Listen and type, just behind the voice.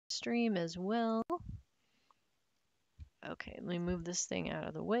stream as well. Okay, let me move this thing out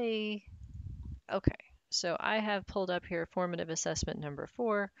of the way. Okay, so I have pulled up here formative assessment number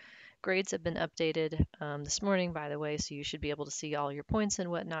 4. Grades have been updated this morning, by the way, so you should be able to see all your points and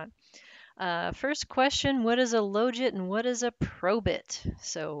whatnot. First question, what is a logit and what is a probit?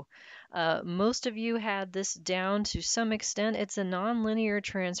 So most of you had this down to some extent. It's a nonlinear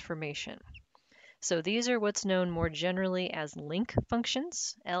transformation. So these are what's known more generally as link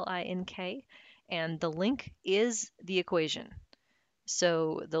functions, L-I-N-K, and the link is the equation.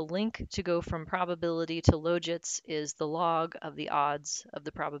 So the link to go from probability to logits is the log of the odds of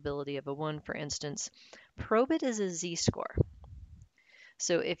the probability of a 1, for instance. Probit is a z-score.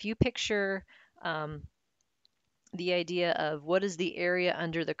 So if you picture the idea of what is the area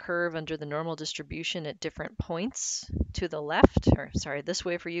under the curve, under the normal distribution at different points to the left, or sorry, this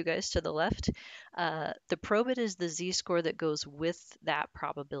way for you guys to the left, the probit is the z-score that goes with that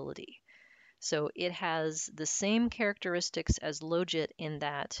probability. So it has the same characteristics as logit in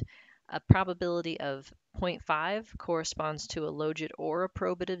that a probability of 0.5 corresponds to a logit or a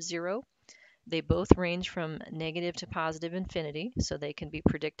probit of 0. They both range from negative to positive infinity, so they can be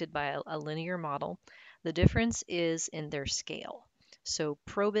predicted by a linear model. The difference is in their scale. So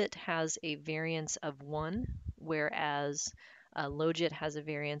probit has a variance of 1, whereas logit has a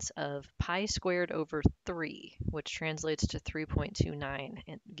variance of pi squared over 3, which translates to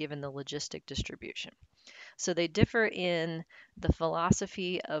 3.29 given the logistic distribution. So they differ in the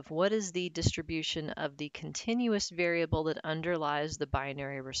philosophy of what is the distribution of the continuous variable that underlies the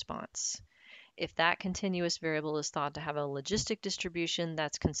binary response. If that continuous variable is thought to have a logistic distribution,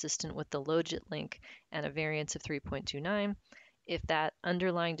 that's consistent with the logit link and a variance of 3.29. If that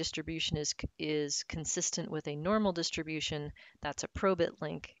underlying distribution is consistent with a normal distribution, that's a probit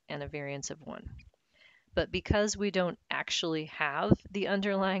link and a variance of 1. But because we don't actually have the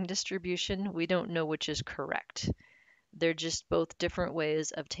underlying distribution, we don't know which is correct. They're just both different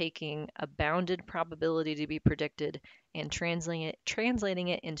ways of taking a bounded probability to be predicted and translating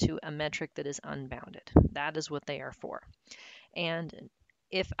it into a metric that is unbounded. That is what they are for. And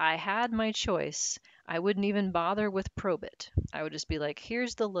if I had my choice, I wouldn't even bother with probit. I would just be like,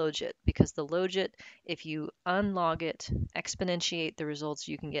 here's the logit, because the logit, if you unlog it, exponentiate the results,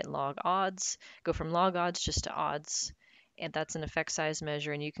 you can get log odds, go from log odds just to odds, and that's an effect size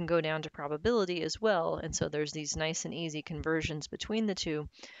measure, and you can go down to probability as well, and so there's these nice and easy conversions between the two,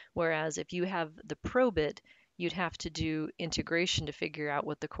 whereas if you have the probit, you'd have to do integration to figure out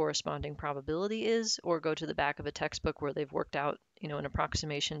what the corresponding probability is, or go to the back of a textbook where they've worked out, an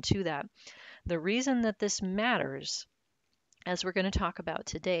approximation to that. The reason that this matters, as we're going to talk about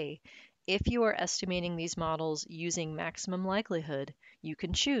today, if you are estimating these models using maximum likelihood, you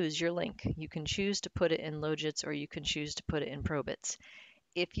can choose your link. You can choose to put it in logits or you can choose to put it in probits.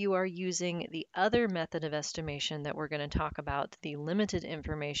 If you are using the other method of estimation that we're going to talk about, the limited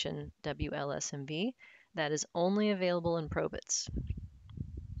information WLSMV, that is only available in probits.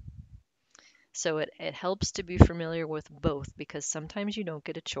 So it helps to be familiar with both because sometimes you don't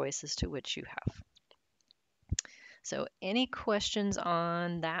get a choice as to which you have. So any questions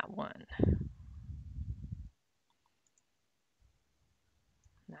on that one?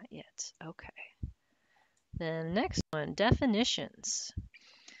 Not yet. Okay. Then the next one, definitions.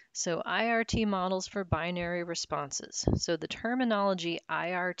 So IRT models for binary responses. So the terminology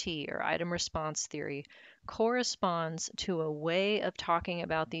IRT, or item response theory, corresponds to a way of talking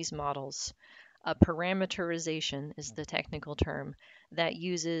about these models. A parameterization is the technical term that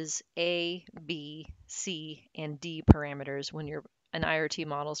uses A, B, C, and D parameters when you're an IRT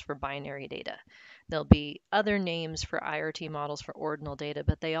models for binary data. There'll be other names for IRT models for ordinal data,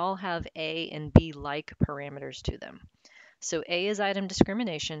 but they all have A and B-like parameters to them. So A is item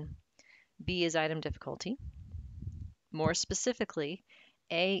discrimination, B is item difficulty. More specifically,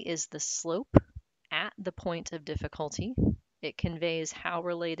 A is the slope at the point of difficulty. It conveys how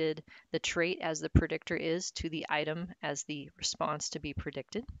related the trait as the predictor is to the item as the response to be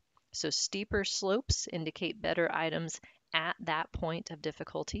predicted. So steeper slopes indicate better items at that point of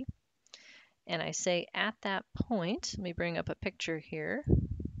difficulty. And I say at that point, let me bring up a picture here.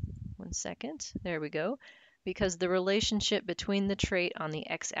 1 second. There we go. Because the relationship between the trait on the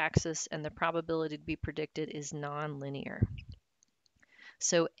x-axis and the probability to be predicted is nonlinear.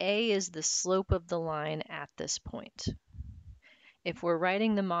 So A is the slope of the line at this point. If we're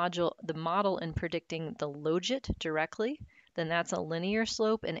writing the model and predicting the logit directly, then that's a linear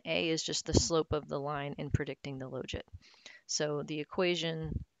slope, and A is just the slope of the line in predicting the logit. So the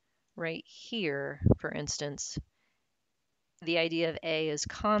equation right here, for instance, the idea of A is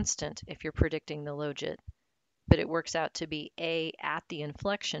constant if you're predicting the logit, but it works out to be A at the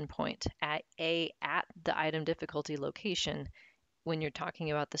inflection point, at A at the item difficulty location when you're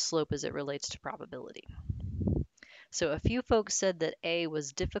talking about the slope as it relates to probability. So a few folks said that A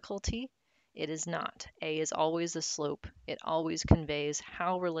was difficulty. It is not. A is always the slope. It always conveys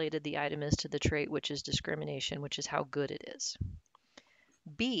how related the item is to the trait, which is discrimination, which is how good it is.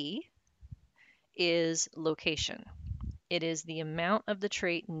 B is location. It is the amount of the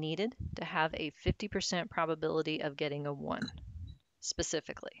trait needed to have a 50% probability of getting a 1,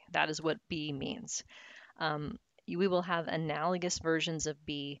 specifically. That is what B means. We will have analogous versions of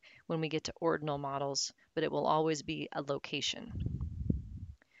B when we get to ordinal models, but it will always be a location.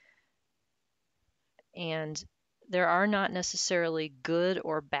 And there are not necessarily good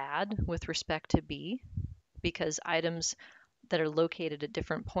or bad with respect to B, because items that are located at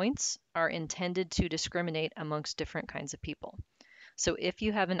different points are intended to discriminate amongst different kinds of people. So if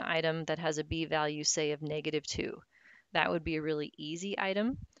you have an item that has a B value, say, of -2, that would be a really easy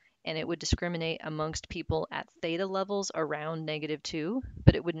item, and it would discriminate amongst people at theta levels around -2,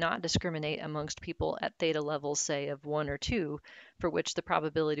 but it would not discriminate amongst people at theta levels, say, of 1 or 2, for which the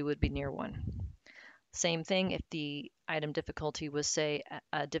probability would be near 1. Same thing if the item difficulty was, say,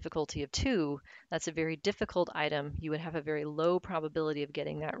 a difficulty of 2, that's a very difficult item. You would have a very low probability of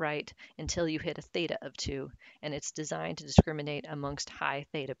getting that right until you hit a theta of 2, and it's designed to discriminate amongst high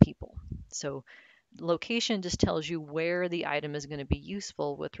theta people. So location just tells you where the item is going to be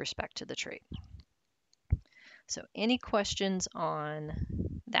useful with respect to the trait. So any questions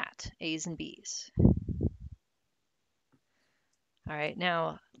on that, A's and B's? All right,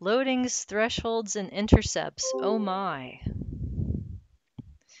 now loadings, thresholds, and intercepts. Oh my.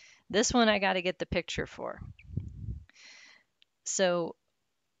 This one I got to get the picture for. So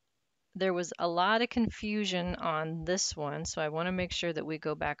there was a lot of confusion on this one, so I want to make sure that we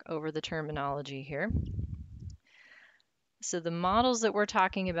go back over the terminology here. So the models that we're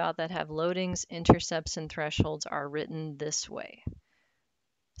talking about that have loadings, intercepts, and thresholds are written this way.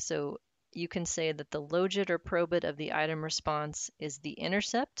 So you can say that the logit or probit of the item response is the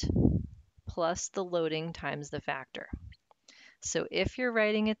intercept plus the loading times the factor. So if you're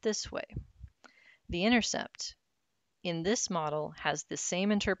writing it this way, the intercept in this model has the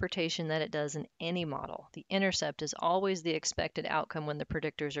same interpretation that it does in any model. The intercept is always the expected outcome when the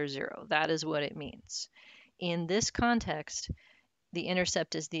predictors are 0. That is what it means. In this context, the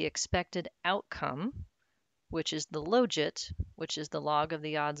intercept is the expected outcome, which is the logit, which is the log of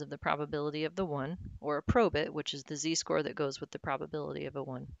the odds of the probability of the 1, or a probit, which is the z-score that goes with the probability of a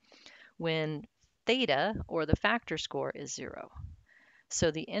 1, when theta, or the factor score, is 0.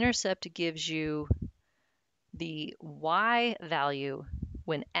 So the intercept gives you the y value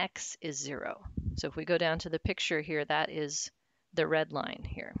when x is 0. So if we go down to the picture here, that is the red line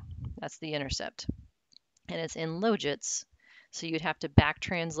here. That's the intercept. And it's in logits, so you'd have to back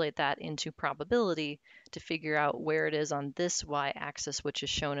translate that into probability to figure out where it is on this y-axis, which is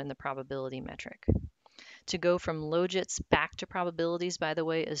shown in the probability metric. To go from logits back to probabilities, by the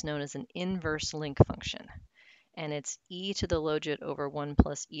way, is known as an inverse link function. And it's e to the logit over 1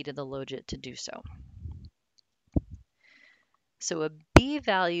 plus e to the logit to do so. So a b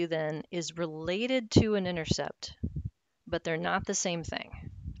value then is related to an intercept, but they're not the same thing.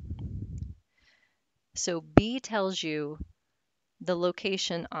 So b tells you the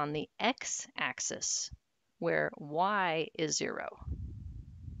location on the x-axis where y is 0.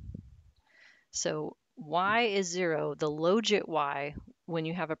 So y is 0, the logit y, when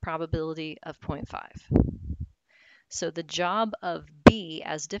you have a probability of 0.5. So the job of b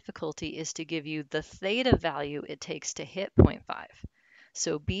as difficulty is to give you the theta value it takes to hit 0.5.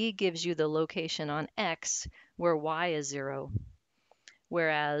 So b gives you the location on x where y is 0,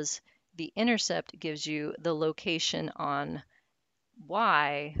 whereas the intercept gives you the location on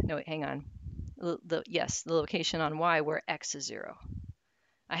y, no, wait, hang on. The location on y where x is 0.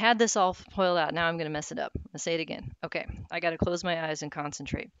 I had this all spoiled out. Now I'm going to mess it up. Let's say it again. Okay, I got to close my eyes and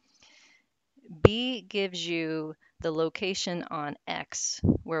concentrate. B gives you the location on x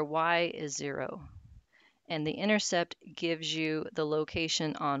where y is 0. And the intercept gives you the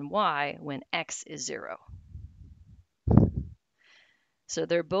location on y when x is 0. So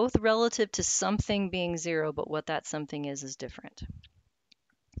they're both relative to something being 0, but what that something is different.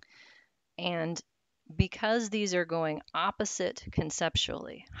 And because these are going opposite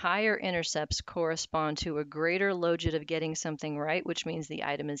conceptually, higher intercepts correspond to a greater logit of getting something right, which means the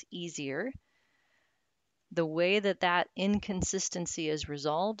item is easier. The way that that inconsistency is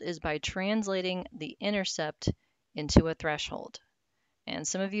resolved is by translating the intercept into a threshold. And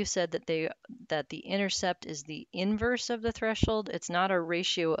some of you said that the intercept is the inverse of the threshold. It's not a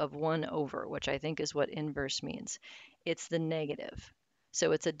ratio of 1 over, which I think is what inverse means. It's the negative.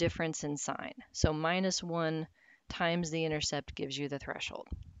 So it's a difference in sign. So -1 times the intercept gives you the threshold.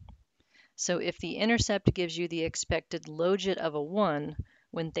 So if the intercept gives you the expected logit of a 1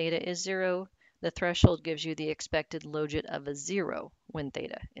 when theta is 0, the threshold gives you the expected logit of a 0 when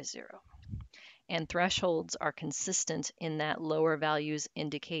theta is 0. And thresholds are consistent in that lower values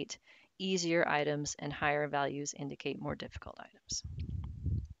indicate easier items and higher values indicate more difficult items.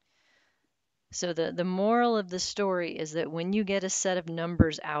 So the moral of the story is that when you get a set of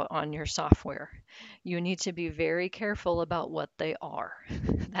numbers out on your software, you need to be very careful about what they are.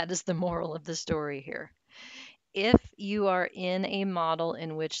 That is the moral of the story here. If you are in a model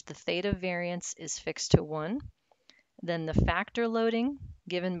in which the theta variance is fixed to 1, then the factor loading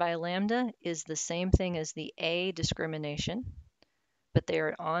given by lambda is the same thing as the A discrimination, but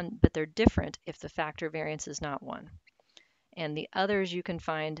they're different if the factor variance is not 1. And the others you can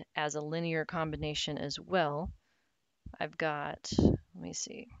find as a linear combination as well. I've got, let me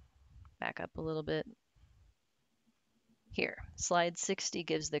see, back up a little bit. Here, slide 60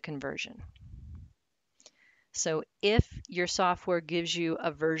 gives the conversion. So if your software gives you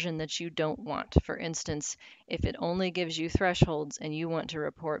a version that you don't want, for instance, if it only gives you thresholds and you want to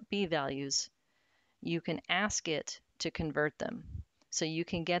report B values, you can ask it to convert them. So you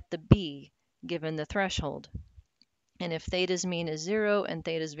can get the B given the threshold. And if theta's mean is 0 and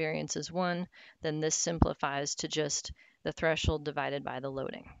theta's variance is 1, then this simplifies to just the threshold divided by the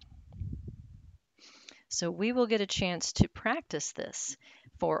loading. So we will get a chance to practice this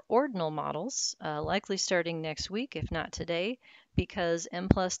for ordinal models, likely starting next week, if not today, because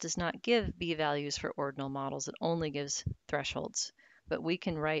MPlus does not give B values for ordinal models. It only gives thresholds. But we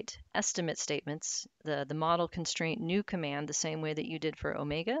can write estimate statements, the model constraint new command, the same way that you did for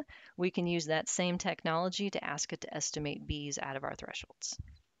omega. We can use that same technology to ask it to estimate B's out of our thresholds.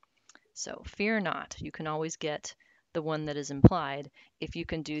 So fear not, you can always get the one that is implied if you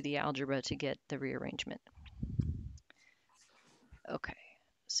can do the algebra to get the rearrangement. Okay,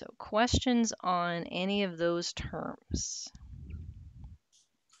 so questions on any of those terms?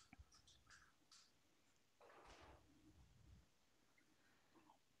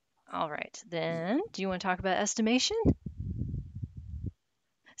 All right, then, do you want to talk about estimation?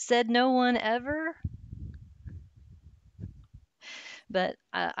 Said no one ever? But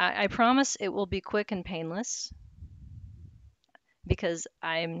I promise it will be quick and painless because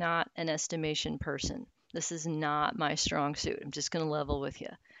I'm not an estimation person. This is not my strong suit. I'm just going to level with you.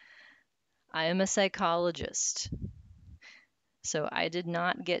 I am a psychologist. So I did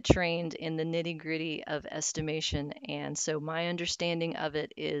not get trained in the nitty-gritty of estimation, and so my understanding of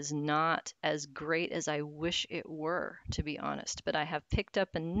it is not as great as I wish it were, to be honest. But I have picked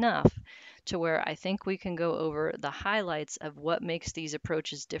up enough to where I think we can go over the highlights of what makes these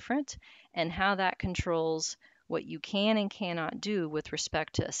approaches different and how that controls what you can and cannot do with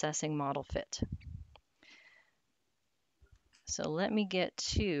respect to assessing model fit. So let me get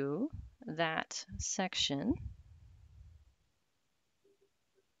to that section.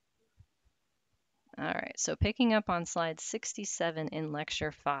 All right, so picking up on slide 67 in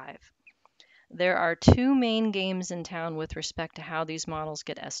lecture 5. There are two main games in town with respect to how these models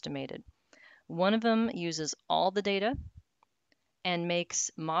get estimated. One of them uses all the data and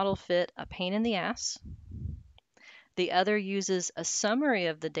makes model fit a pain in the ass. The other uses a summary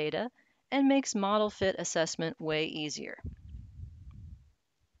of the data and makes model fit assessment way easier.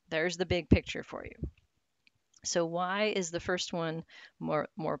 There's the big picture for you. So why is the first one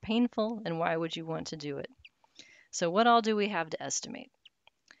more painful, and why would you want to do it? So what all do we have to estimate?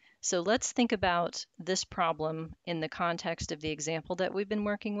 So let's think about this problem in the context of the example that we've been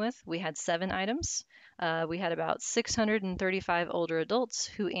working with. We had 7 items. We had about 635 older adults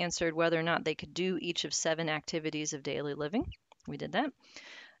who answered whether or not they could do each of 7 activities of daily living. We did that.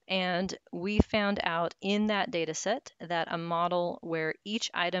 And we found out in that data set that a model where each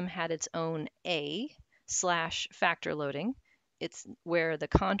item had its own A/factor loading, it's where the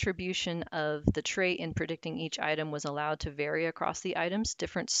contribution of the trait in predicting each item was allowed to vary across the items,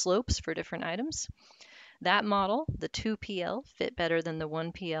 different slopes for different items. That model, the 2PL, fit better than the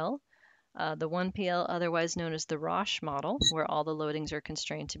 1PL. The 1PL, otherwise known as the Roche model, where all the loadings are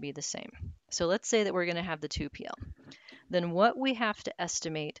constrained to be the same. So let's say that we're going to have the 2PL. Then what we have to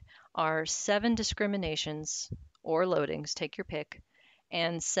estimate are 7 discriminations or loadings, take your pick,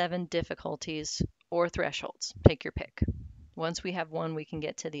 and 7 difficulties or thresholds, take your pick. Once we have one, we can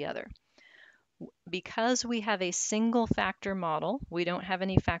get to the other. Because we have a single factor model, we don't have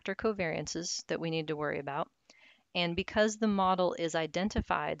any factor covariances that we need to worry about. And because the model is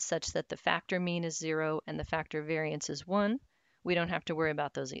identified such that the factor mean is 0 and the factor variance is 1, we don't have to worry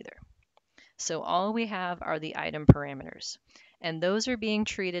about those either. So all we have are the item parameters, and those are being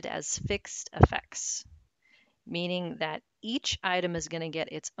treated as fixed effects, meaning that each item is going to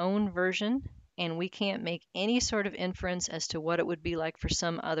get its own version, and we can't make any sort of inference as to what it would be like for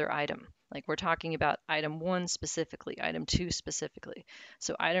some other item. Like we're talking about item 1 specifically, item 2 specifically.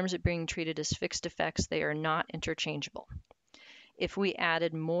 So items are being treated as fixed effects. They are not interchangeable. If we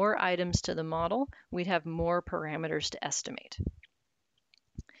added more items to the model, we'd have more parameters to estimate.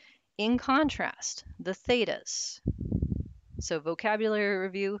 In contrast, the thetas. So vocabulary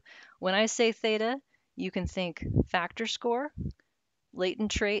review, when I say theta, you can think factor score,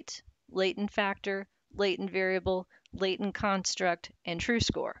 latent trait, latent factor, latent variable, latent construct, and true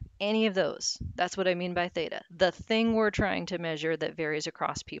score. Any of those. That's what I mean by theta. The thing we're trying to measure that varies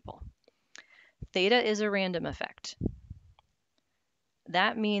across people. Theta is a random effect.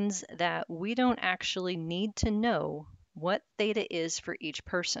 That means that we don't actually need to know what theta is for each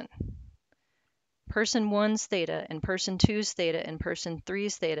person. Person 1's theta and person 2's theta and person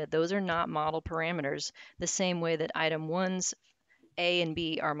 3's theta, those are not model parameters, the same way that item 1's A and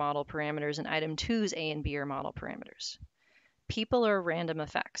B are model parameters and item 2's A and B are model parameters. People are random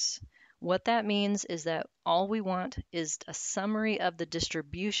effects. What that means is that all we want is a summary of the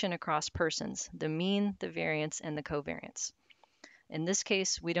distribution across persons, the mean, the variance, and the covariance. In this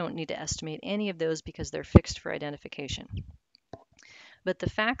case, we don't need to estimate any of those because they're fixed for identification. But the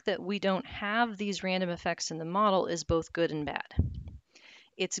fact that we don't have these random effects in the model is both good and bad.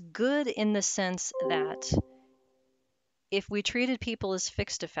 It's good in the sense that if we treated people as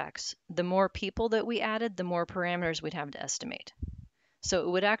fixed effects, the more people that we added, the more parameters we'd have to estimate. So it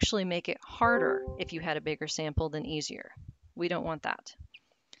would actually make it harder if you had a bigger sample than easier. We don't want that.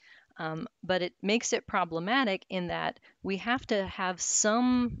 But it makes it problematic in that we have to have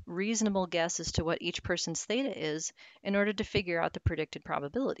some reasonable guess as to what each person's theta is in order to figure out the predicted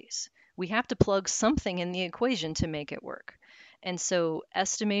probabilities. We have to plug something in the equation to make it work. And so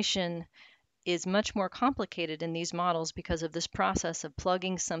estimation is much more complicated in these models because of this process of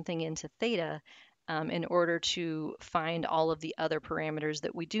plugging something into theta in order to find all of the other parameters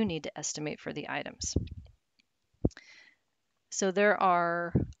that we do need to estimate for the items. So there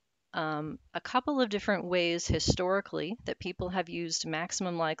are a couple of different ways historically that people have used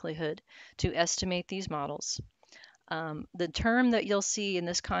maximum likelihood to estimate these models. The term that you'll see in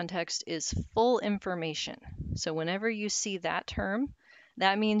this context is full information. So whenever you see that term,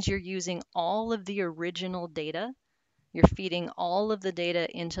 that means you're using all of the original data. You're feeding all of the data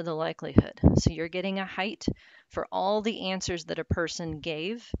into the likelihood. So you're getting a height for all the answers that a person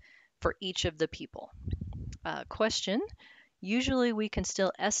gave for each of the people. Question. Usually we can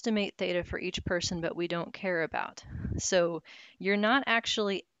still estimate theta for each person, but we don't care about. So you're not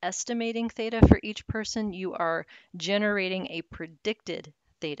actually estimating theta for each person, you are generating a predicted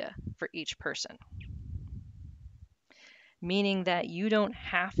theta for each person. Meaning that you don't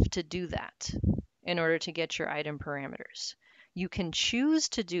have to do that in order to get your item parameters. You can choose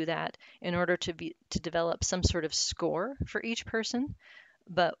to do that in order to develop some sort of score for each person,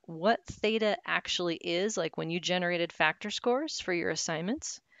 but what theta actually is, like when you generated factor scores for your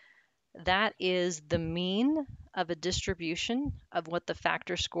assignments, that is the mean of a distribution of what the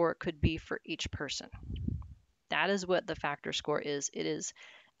factor score could be for each person. That is what the factor score is. It is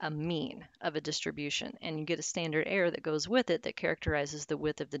a mean of a distribution, and you get a standard error that goes with it that characterizes the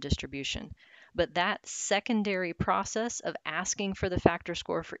width of the distribution. But that secondary process of asking for the factor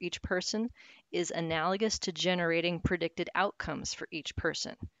score for each person is analogous to generating predicted outcomes for each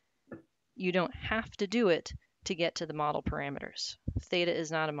person. You don't have to do it to get to the model parameters. Theta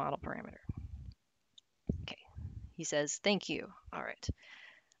is not a model parameter. Okay, he says, thank you. All right.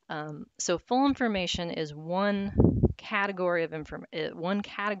 So full information is one category of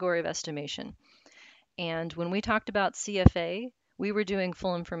estimation. And when we talked about CFA, we were doing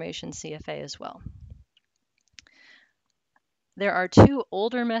full information CFA as well. There are two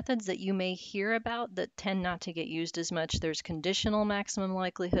older methods that you may hear about that tend not to get used as much. There's conditional maximum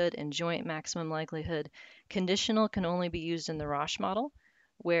likelihood and joint maximum likelihood. Conditional can only be used in the Roche model,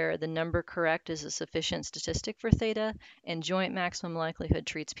 where the number correct is a sufficient statistic for theta, and joint maximum likelihood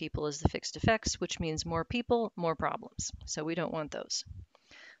treats people as the fixed effects, which means more people, more problems. So we don't want those.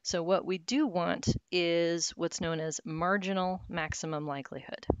 So what we do want is what's known as marginal maximum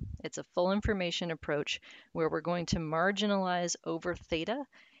likelihood. It's a full information approach where we're going to marginalize over theta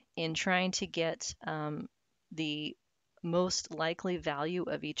in trying to get the most likely value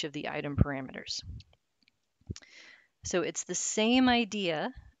of each of the item parameters. So it's the same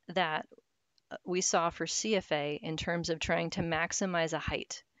idea that we saw for CFA in terms of trying to maximize a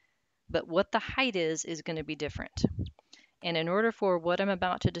height. But what the height is going to be different. And in order for what I'm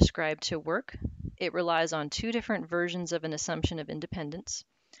about to describe to work, it relies on two different versions of an assumption of independence.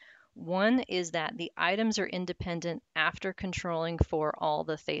 One is that the items are independent after controlling for all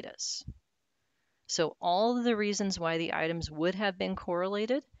the thetas. So all of the reasons why the items would have been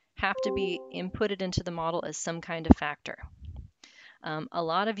correlated have to be inputted into the model as some kind of factor. A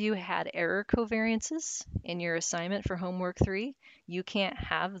lot of you had error covariances in your assignment for homework 3. You can't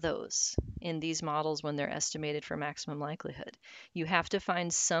have those in these models when they're estimated for maximum likelihood. You have to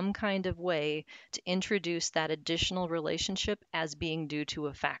find some kind of way to introduce that additional relationship as being due to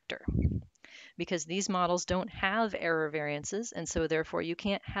a factor. Because these models don't have error variances, and so therefore you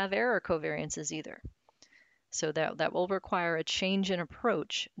can't have error covariances either. So that will require a change in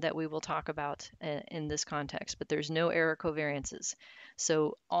approach that we will talk about in this context, but there's no error covariances.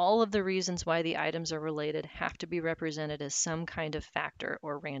 So all of the reasons why the items are related have to be represented as some kind of factor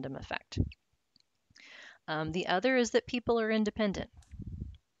or random effect. The other is that people are independent.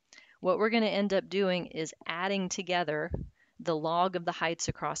 What we're going to end up doing is adding together the log of the heights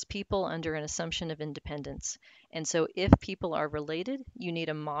across people under an assumption of independence. And so if people are related, you need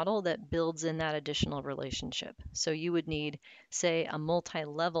a model that builds in that additional relationship. So you would need, say, a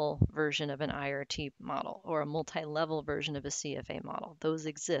multi-level version of an IRT model or a multi-level version of a CFA model. Those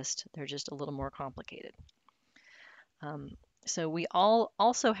exist, they're just a little more complicated. So we all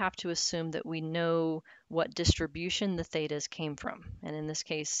also have to assume that we know what distribution the thetas came from. And in this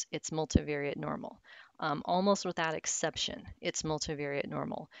case, it's multivariate normal. Almost without exception, it's multivariate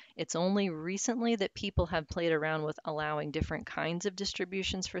normal. It's only recently that people have played around with allowing different kinds of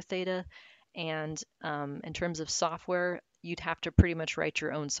distributions for theta. And in terms of software, you'd have to pretty much write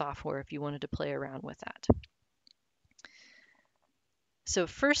your own software if you wanted to play around with that. So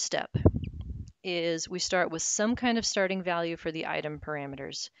first step is we start with some kind of starting value for the item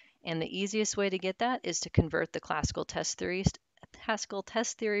parameters. And the easiest way to get that is to convert the classical test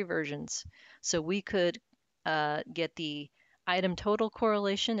theory versions. So we could get the item total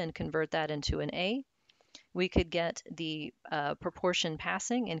correlation and convert that into an A. We could get the proportion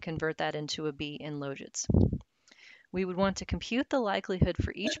passing and convert that into a B in Logits. We would want to compute the likelihood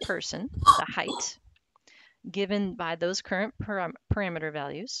for each person, the height, given by those current parameter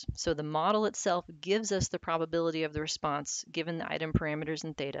values. So the model itself gives us the probability of the response given the item parameters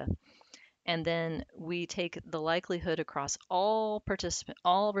and theta. And then we take the likelihood across all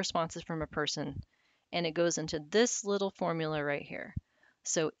responses from a person, and it goes into this little formula right here.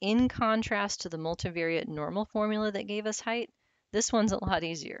 So in contrast to the multivariate normal formula that gave us height, this one's a lot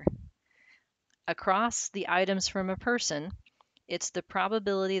easier. Across the items from a person, it's the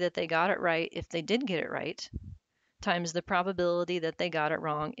probability that they got it right if they did get it right, times the probability that they got it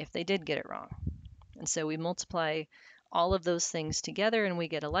wrong if they did get it wrong. And so we multiply all of those things together and we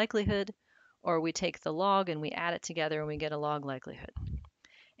get a likelihood, or we take the log and we add it together and we get a log likelihood.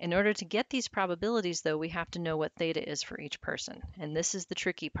 In order to get these probabilities, though, we have to know what theta is for each person. And this is the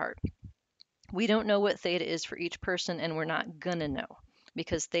tricky part. We don't know what theta is for each person, and we're not gonna know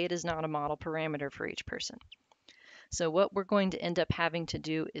because theta is not a model parameter for each person. So what we're going to end up having to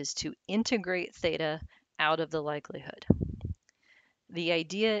do is to integrate theta out of the likelihood. The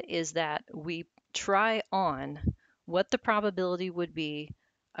idea is that we try on what the probability would be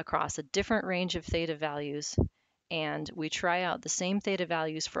across a different range of theta values, and we try out the same theta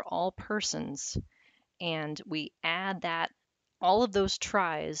values for all persons, and we add all of those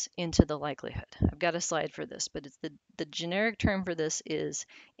tries into the likelihood. I've got a slide for this, but it's the generic term for this is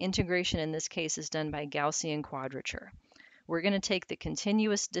integration. In this case is done by Gaussian quadrature. We're going to take the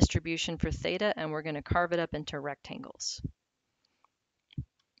continuous distribution for theta and we're going to carve it up into rectangles.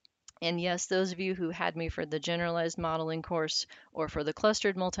 And yes, those of you who had me for the generalized modeling course or for the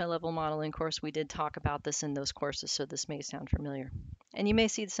clustered multi-level modeling course, we did talk about this in those courses, so this may sound familiar. And you may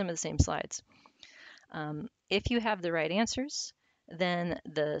see some of the same slides. If you have the right answers, then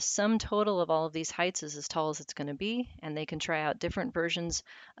the sum total of all of these heights is as tall as it's going to be, and they can try out different versions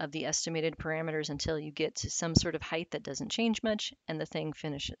of the estimated parameters until you get to some sort of height that doesn't change much, and the thing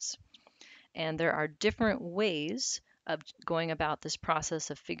finishes. And there are different ways of going about this process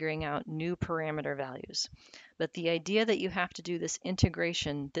of figuring out new parameter values. But the idea that you have to do this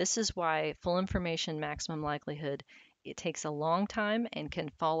integration, this is why full information maximum likelihood, it takes a long time and can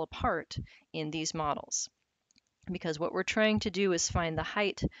fall apart in these models. Because what we're trying to do is find the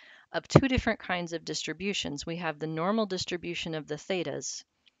height of two different kinds of distributions. We have the normal distribution of the thetas,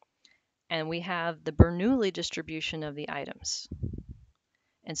 and we have the Bernoulli distribution of the items.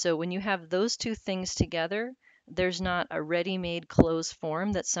 And so when you have those two things together, there's not a ready-made closed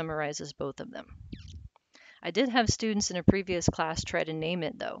form that summarizes both of them. I did have students in a previous class try to name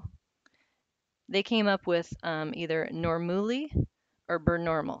it though. They came up with either Normuli or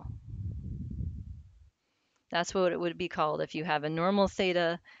Bernourmel. That's what it would be called if you have a normal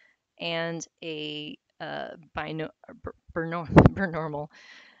theta and a Bernourmel.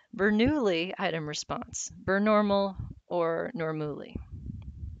 Bernoulli item response. Bernourmel or Normuli.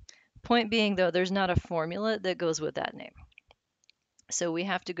 Point being though, there's not a formula that goes with that name. So we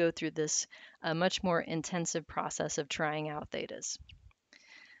have to go through this much more intensive process of trying out thetas.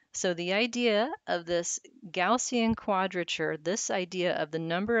 So the idea of this Gaussian quadrature, this idea of the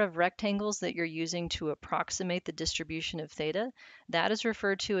number of rectangles that you're using to approximate the distribution of theta, that is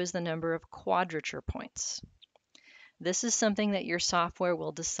referred to as the number of quadrature points. This is something that your software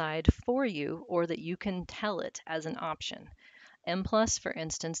will decide for you or that you can tell it as an option. MPlus, for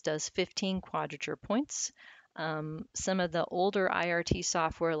instance, does 15 quadrature points. Some of the older IRT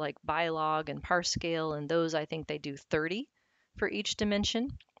software like Bilog and ParseScale and those, I think they do 30 for each dimension.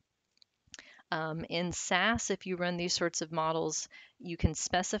 In SAS, if you run these sorts of models, you can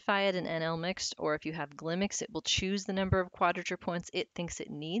specify it in NLMixed, or if you have Glimix, it will choose the number of quadrature points it thinks it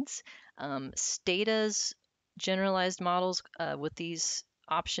needs. Stata's generalized models with these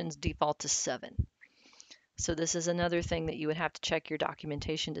options default to 7. So this is another thing that you would have to check your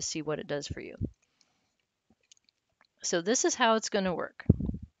documentation to see what it does for you. So this is how it's going to work.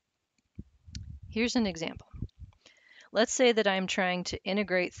 Here's an example. Let's say that I'm trying to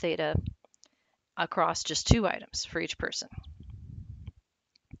integrate theta across just 2 items for each person.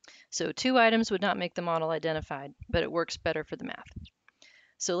 So 2 items would not make the model identified, but it works better for the math.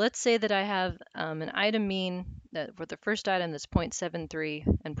 So let's say that I have an item mean that for the first item that's 0.73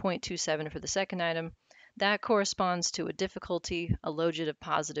 and 0.27 for the second item. That corresponds to a difficulty, a logit of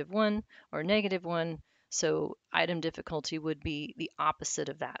 +1 or -1. So item difficulty would be the opposite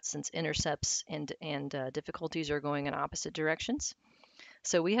of that, since intercepts and difficulties are going in opposite directions.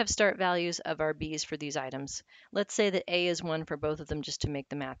 So we have start values of our B's for these items. Let's say that A is 1 for both of them just to make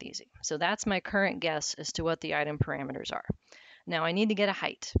the math easy. So that's my current guess as to what the item parameters are. Now I need to get a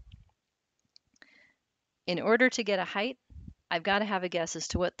height. In order to get a height, I've got to have a guess as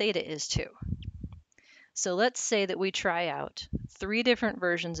to what theta is too. So let's say that we try out 3 different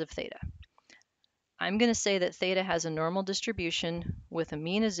versions of theta. I'm going to say that theta has a normal distribution with a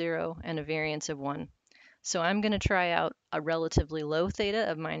mean of 0 and a variance of 1. So I'm going to try out a relatively low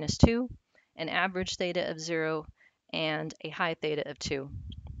theta of -2, an average theta of 0, and a high theta of 2.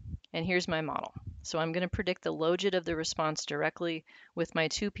 And here's my model. So I'm going to predict the logit of the response directly with my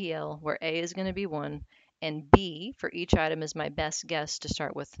 2PL, where A is going to be 1, and B for each item is my best guess to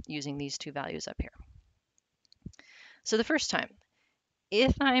start with using these 2 values up here. So the first time,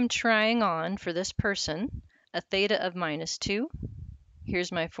 if I'm trying on for this person a theta of -2,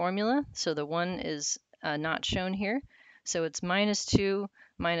 here's my formula. So the 1 is not shown here. So it's -2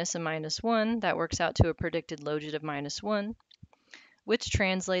 minus a -1. That works out to a predicted logit of -1, which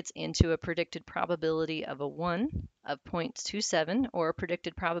translates into a predicted probability of a 1 of 0.27 or a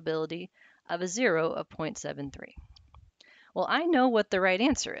predicted probability of a 0 of 0.73. Well, I know what the right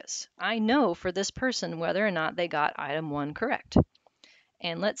answer is. I know for this person whether or not they got item 1 correct.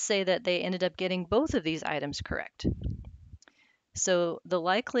 And let's say that they ended up getting both of these items correct. So the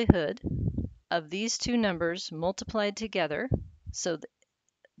likelihood of these 2 numbers multiplied together, so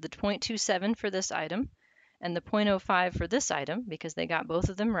the 0.27 for this item and the 0.05 for this item, because they got both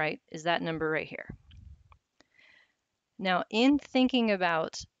of them right, is that number right here. Now, in thinking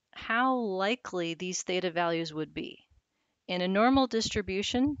about how likely these theta values would be, in a normal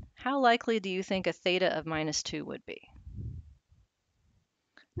distribution, how likely do you think a theta of -2 would be?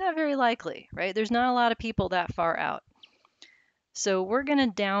 Not very likely, right? There's not a lot of people that far out. So we're going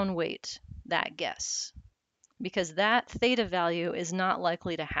to downweight that guess because that theta value is not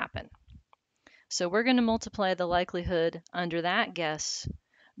likely to happen. So we're going to multiply the likelihood under that guess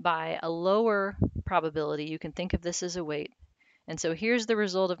by a lower probability. You can think of this as a weight. And so here's the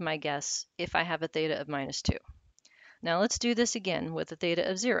result of my guess if I have a theta of -2. Now let's do this again with a theta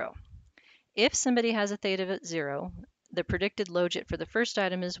of 0. If somebody has a theta of 0, the predicted logit for the first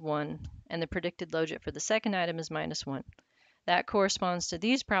item is 1, and the predicted logit for the second item is -1. That corresponds to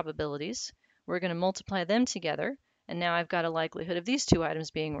these probabilities. We're going to multiply them together, and now I've got a likelihood of these 2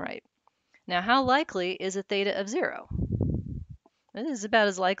 items being right. Now, how likely is a theta of 0? This is about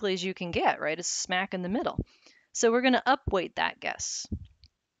as likely as you can get, right? It's smack in the middle. So we're going to upweight that guess.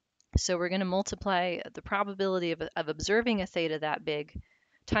 So we're going to multiply the probability of observing a theta that big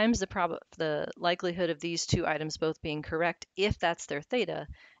times the likelihood of these 2 items both being correct if that's their theta,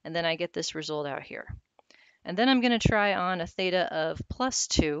 and then I get this result out here. And then I'm going to try on a theta of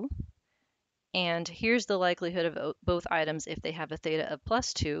 +2. And here's the likelihood of both items if they have a theta of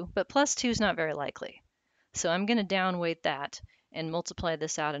 +2, but +2 is not very likely. So I'm going to downweight that and multiply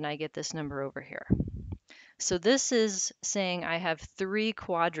this out, and I get this number over here. So this is saying I have 3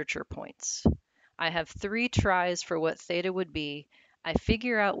 quadrature points. I have 3 tries for what theta would be. I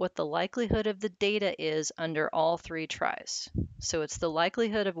figure out what the likelihood of the data is under all 3 tries. So it's the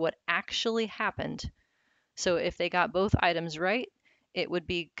likelihood of what actually happened. So if they got both items right, it would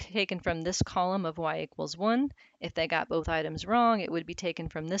be taken from this column of y equals 1. If they got both items wrong, it would be taken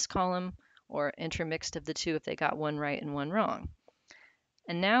from this column, or intermixed of the two if they got one right and one wrong.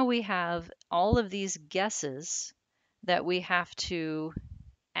 And now we have all of these guesses that we have to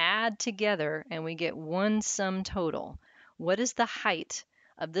add together, and we get one sum total. What is the height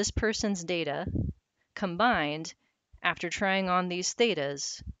of this person's data combined after trying on these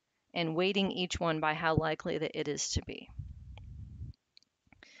thetas and weighting each one by how likely that it is to be?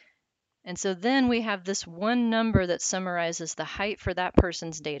 And so then we have this one number that summarizes the height for that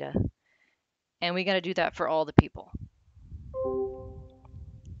person's data, and we got to do that for all the people.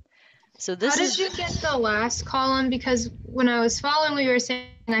 So this How did you get the last column? Because when I was following what you were saying,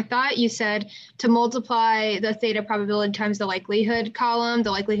 I thought you said to multiply the theta probability times the likelihood column,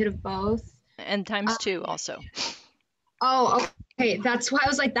 the likelihood of both. And times 2 also. Oh, okay. That's why I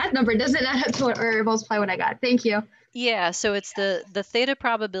was like, that number doesn't add up to what, or multiply what I got. Thank you. Yeah, so it's the theta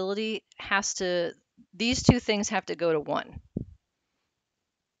probability has to, these two things have to go to 1.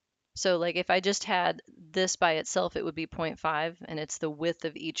 So like if I just had this by itself, it would be 0.5, and it's the width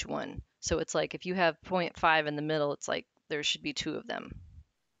of each one. So it's like if you have 0.5 in the middle, it's like there should be 2 of them.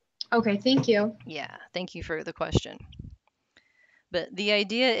 Okay, thank you. Yeah, thank you for the question. But the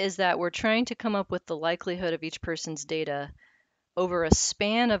idea is that we're trying to come up with the likelihood of each person's data over a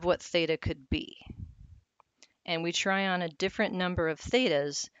span of what theta could be. And we try on a different number of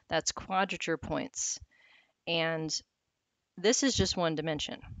thetas, that's quadrature points. And this is just one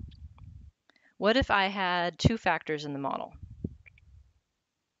dimension. What if I had 2 factors in the model?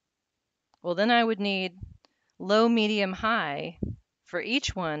 Well, then I would need low, medium, high for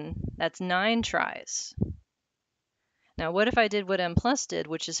each one. That's 9 tries. Now, what if I did what M+ did,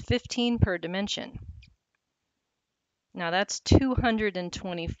 which is 15 per dimension? Now that's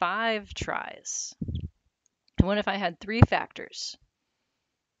 225 tries. And what if I had 3 factors?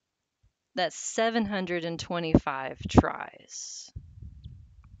 That's 725 tries.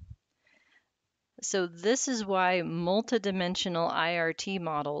 So this is why multidimensional IRT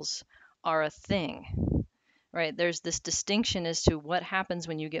models are a thing, right? There's this distinction as to what happens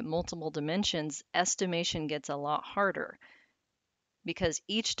when you get multiple dimensions. Estimation gets a lot harder because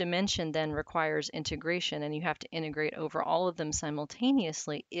each dimension then requires integration, and you have to integrate over all of them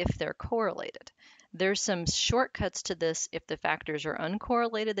simultaneously if they're correlated. There's some shortcuts to this if the factors are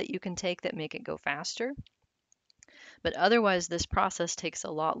uncorrelated that you can take that make it go faster. But otherwise, this process takes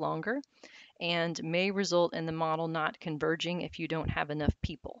a lot longer and may result in the model not converging if you don't have enough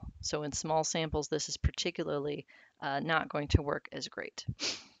people. So in small samples, this is particularly not going to work as great.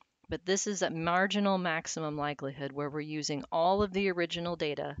 But this is a marginal maximum likelihood where we're using all of the original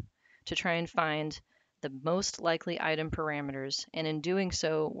data to try and find the most likely item parameters. And in doing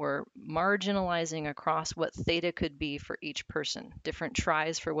so, we're marginalizing across what theta could be for each person. Different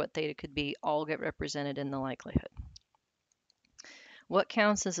tries for what theta could be all get represented in the likelihood. What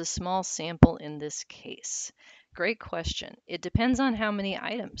counts as a small sample in this case? Great question. It depends on how many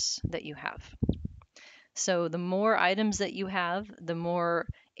items that you have. So the more items that you have, the more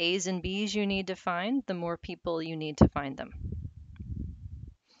A's and B's you need to find, the more people you need to find them.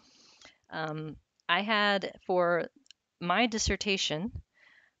 I had, for my dissertation,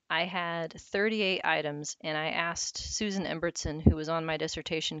 I had 38 items, and I asked Susan Embertson, who was on my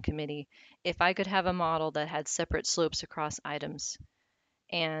dissertation committee, if I could have a model that had separate slopes across items.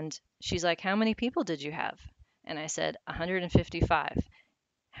 And she's like, how many people did you have? And I said, 155.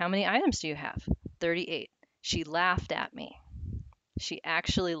 How many items do you have? 38. She laughed at me. She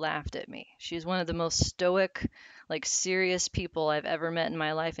actually laughed at me. She's one of the most stoic, like serious people I've ever met in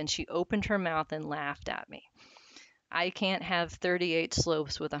my life, and she opened her mouth and laughed at me. I can't have 38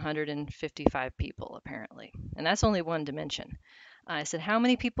 slopes with 155 people, apparently. And that's only one dimension. I said, how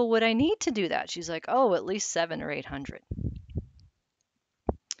many people would I need to do that? She's like, oh, at least 700 or 800.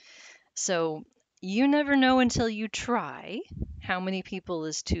 So you never know until you try how many people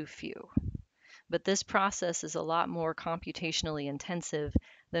is too few. But this process is a lot more computationally intensive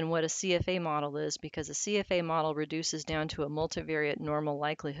than what a CFA model is, because a CFA model reduces down to a multivariate normal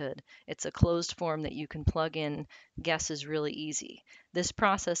likelihood. It's a closed form that you can plug in guesses really easy. This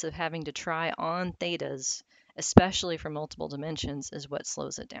process of having to try on thetas especially for multiple dimensions, is what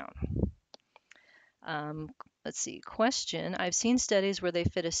slows it down. Um, let's see, question. I've seen studies where they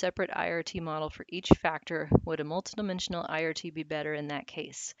fit a separate IRT model for each factor. Would a multidimensional IRT be better in that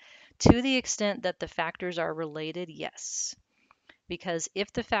case? To the extent that the factors are related, yes. Because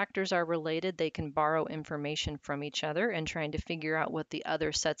if the factors are related, they can borrow information from each other and trying to figure out what the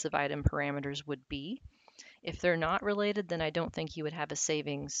other sets of item parameters would be. If they're not related, then I don't think you would have a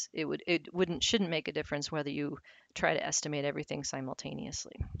savings. Shouldn't make a difference whether you try to estimate everything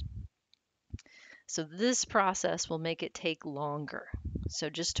simultaneously. So this process will make it take longer. So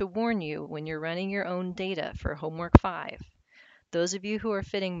just to warn you, when you're running your own data for homework 5, those of you who are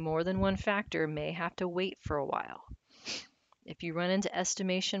fitting more than one factor may have to wait for a while. If you run into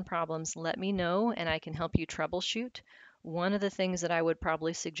estimation problems, let me know and I can help you troubleshoot. One of the things that I would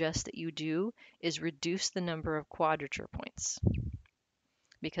probably suggest that you do is reduce the number of quadrature points,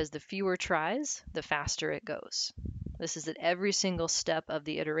 because the fewer tries, the faster it goes. This is at every single step of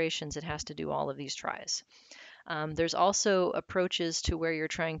the iterations, it has to do all of these tries. There's also approaches to where you're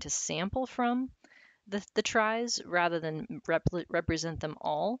trying to sample from the tries rather than represent them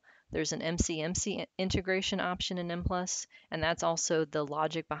all. There's an MCMC integration option in M+, and that's also the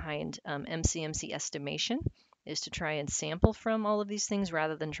logic behind MCMC estimation, is to try and sample from all of these things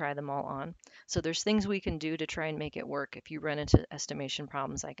rather than try them all on. So there's things we can do to try and make it work. If you run into estimation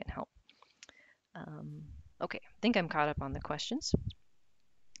problems, I can help. Okay, I think I'm caught up on the questions.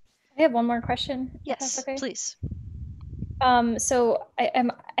 I have one more question, if that's Yes, okay. please. So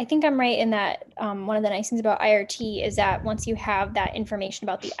I think I'm right in that one of the nice things about IRT is that once you have that information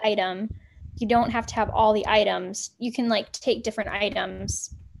about the item, you don't have to have all the items. You can like take different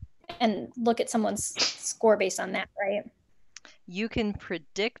items and look at someone's score based on that, right? You can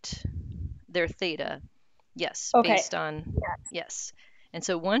predict their theta, yes, Okay. based on, yes. And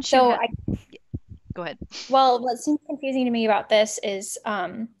so once So you have, go ahead. Well, what seems confusing to me about this is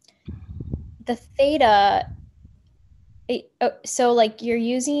the theta. So like you're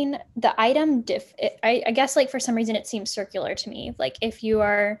using the item I guess like for some reason it seems circular to me. Like if you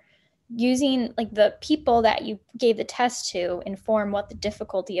are using like the people that you gave the test to inform what the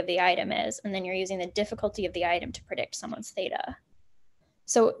difficulty of the item is, and then you're using the difficulty of the item to predict someone's theta.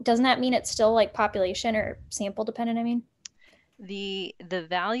 So doesn't that mean it's still like population or sample dependent? I mean, the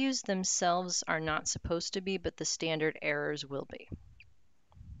values themselves are not supposed to be, but the standard errors will be.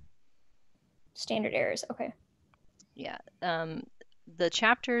 Standard errors, okay. Yeah. The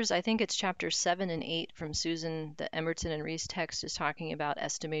chapters, I think it's chapters 7 and 8 from Susan, the Emerton and Reese text, is talking about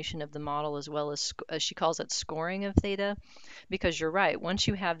estimation of the model as well as she calls it scoring of theta, because you're right. Once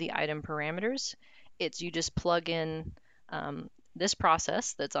you have the item parameters, you just plug in this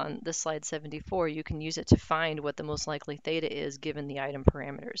process that's on this slide 74. You can use it to find what the most likely theta is given the item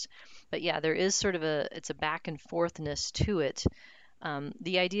parameters. But yeah, there is sort of it's a back and forthness to it.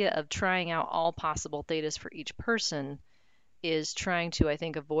 The idea of trying out all possible thetas for each person is trying to, I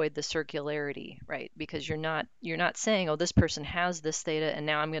think, avoid the circularity, right? Because you're not saying, oh, this person has this theta and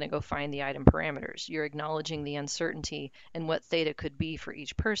now I'm going to go find the item parameters. You're acknowledging the uncertainty and what theta could be for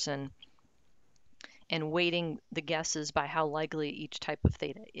each person and weighting the guesses by how likely each type of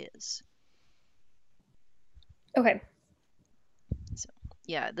theta is. Okay. So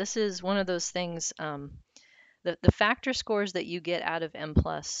yeah, this is one of those things. The factor scores that you get out of M+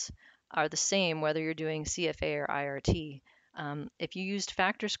 are the same whether you're doing CFA or IRT. If you used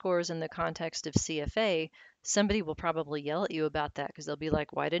factor scores in the context of CFA, somebody will probably yell at you about that because they'll be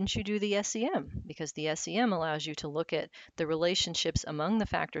like, why didn't you do the SEM? Because the SEM allows you to look at the relationships among the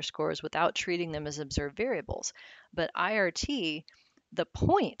factor scores without treating them as observed variables. But IRT, the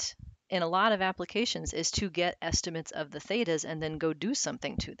point in a lot of applications is to get estimates of the thetas and then go do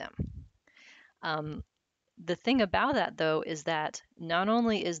something to them. The thing about that, though, is that not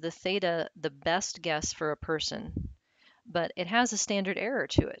only is the theta the best guess for a person, but it has a standard error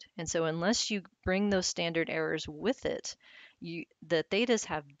to it. And so unless you bring those standard errors with it, the thetas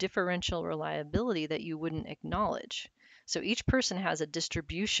have differential reliability that you wouldn't acknowledge. So each person has a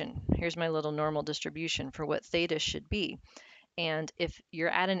distribution. Here's my little normal distribution for what theta should be. And if you're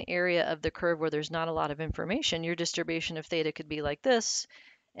at an area of the curve where there's not a lot of information, your distribution of theta could be like this.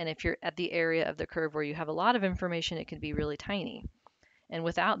 And if you're at the area of the curve where you have a lot of information, it could be really tiny. And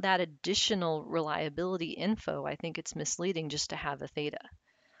without that additional reliability info, I think it's misleading just to have a theta,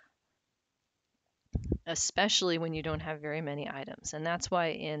 especially when you don't have very many items. And that's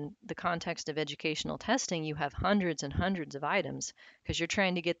why in the context of educational testing, you have hundreds and hundreds of items because you're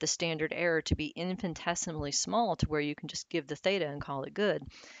trying to get the standard error to be infinitesimally small to where you can just give the theta and call it good.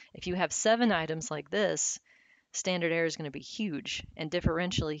 If you have 7 items like this, standard error is going to be huge and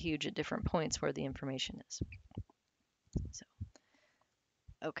differentially huge at different points where the information is. So,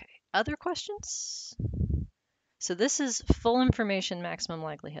 okay, other questions? So this is full information maximum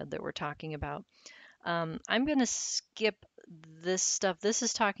likelihood that we're talking about. I'm going to skip this stuff. This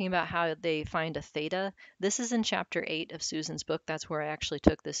is talking about how they find a theta. This is in chapter 8 of Susan's book. That's where I actually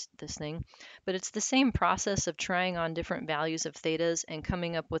took this thing. But it's the same process of trying on different values of thetas and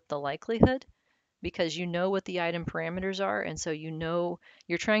coming up with the likelihood, because you know what the item parameters are, and so you know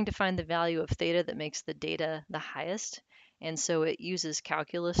you're trying to find the value of theta that makes the data the highest. And so it uses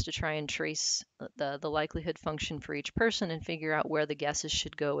calculus to try and trace the likelihood function for each person and figure out where the guesses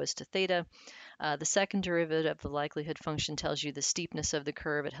should go as to theta. The second derivative of the likelihood function tells you the steepness of the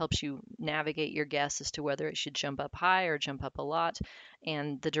curve. It helps you navigate your guess as to whether it should jump up high or jump up a lot.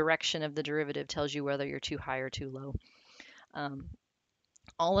 And the direction of the derivative tells you whether you're too high or too low.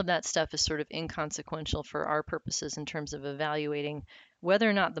 All of that stuff is sort of inconsequential for our purposes in terms of evaluating whether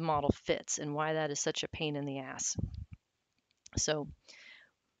or not the model fits and why that is such a pain in the ass. So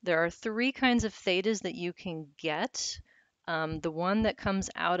there are 3 kinds of thetas that you can get. The one that comes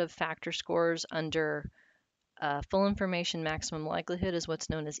out of factor scores under full information maximum likelihood is what's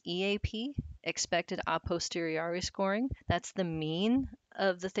known as EAP, expected a posteriori scoring. That's the mean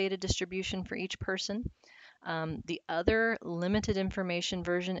of the theta distribution for each person. The other limited information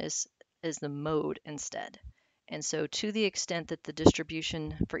version is the mode instead. And so to the extent that the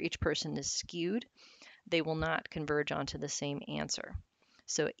distribution for each person is skewed, they will not converge onto the same answer.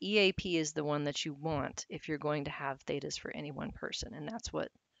 So EAP is the one that you want if you're going to have thetas for any one person, and that's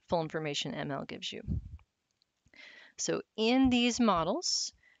what full information ML gives you. So in these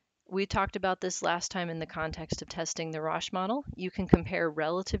models, we talked about this last time in the context of testing the Roche model. You can compare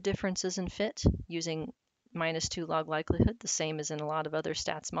relative differences in fit using -2 log likelihood, the same as in a lot of other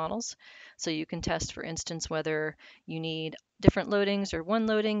stats models. So you can test, for instance, whether you need different loadings or one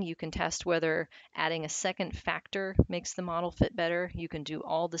loading. You can test whether adding a second factor makes the model fit better. You can do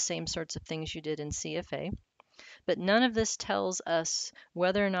all the same sorts of things you did in CFA. But none of this tells us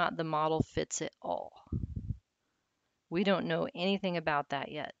whether or not the model fits at all. We don't know anything about that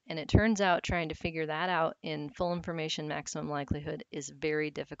yet. And it turns out trying to figure that out in full information maximum likelihood is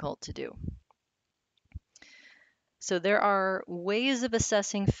very difficult to do. So there are ways of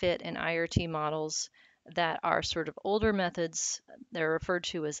assessing fit in IRT models that are sort of older methods. They're referred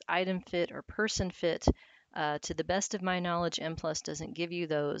to as item fit or person fit. To the best of my knowledge, MPLUS doesn't give you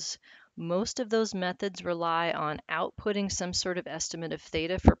those. Most of those methods rely on outputting some sort of estimate of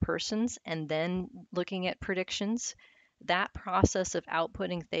theta for persons and then looking at predictions. That process of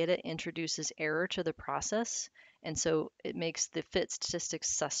outputting theta introduces error to the process, and so it makes the fit statistics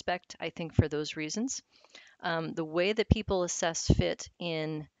suspect, I think, for those reasons. The way that people assess fit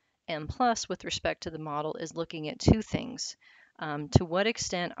in M+ with respect to the model is looking at 2 things. To what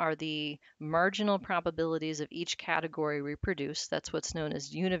extent are the marginal probabilities of each category reproduced? That's what's known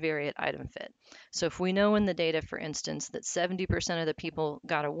as univariate item fit. So if we know in the data, for instance, that 70% of the people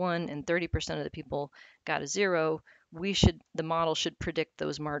got a 1 and 30% of the people got a 0, the model should predict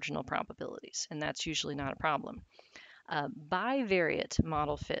those marginal probabilities, and that's usually not a problem. Bivariate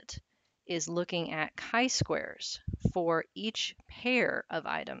model fit is looking at chi-squares for each pair of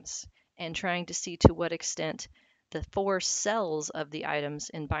items and trying to see to what extent the 4 cells of the items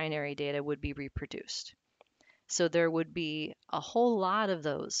in binary data would be reproduced. So there would be a whole lot of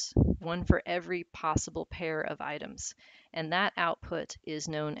those, one for every possible pair of items. And that output is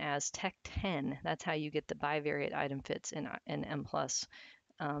known as TEC10. That's how you get the bivariate item fits in M+.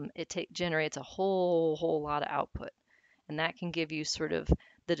 It generates a whole lot of output. And that can give you sort of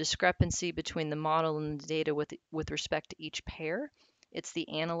the discrepancy between the model and the data with respect to each pair. It's the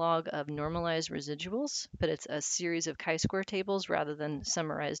analog of normalized residuals, but it's a series of chi-square tables rather than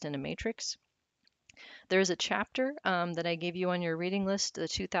summarized in a matrix. There's a chapter that I gave you on your reading list, the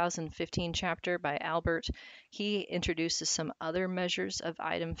 2015 chapter by Albert. He introduces some other measures of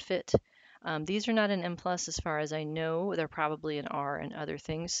item fit. These are not in M+ as far as I know. They're probably in R and other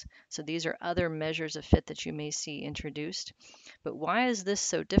things. So these are other measures of fit that you may see introduced. But why is this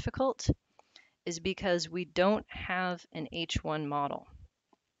so difficult? Is because we don't have an H1 model.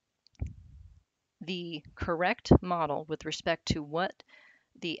 The correct model with respect to what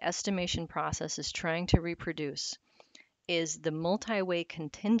the estimation process is trying to reproduce is the multi-way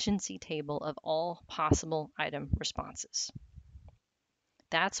contingency table of all possible item responses.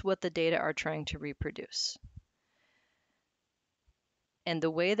 That's what the data are trying to reproduce. And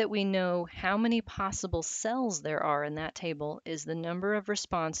the way that we know how many possible cells there are in that table is the number of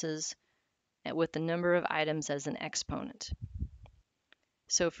responses with the number of items as an exponent.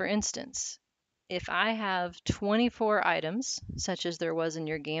 So for instance, if I have 24 items, such as there was in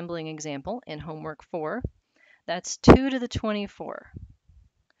your gambling example in homework 4, that's 2 to the 24.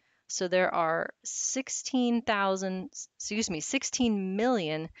 So there are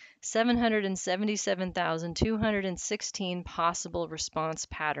 16,777,216 possible response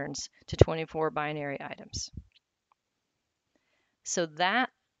patterns to 24 binary items. So that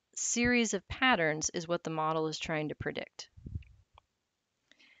series of patterns is what the model is trying to predict.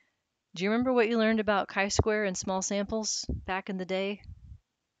 Do you remember what you learned about chi-square and small samples back in the day?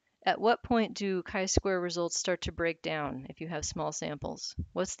 At what point do chi-square results start to break down if you have small samples?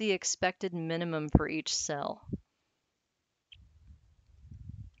 What's the expected minimum for each cell?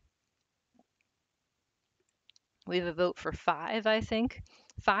 We have a vote for 5, I think.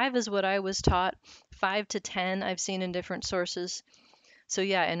 5 is what I was taught. 5 to 10 I've seen in different sources. So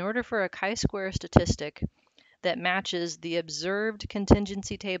yeah, in order for a chi-square statistic that matches the observed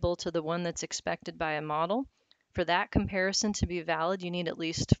contingency table to the one that's expected by a model, for that comparison to be valid, you need at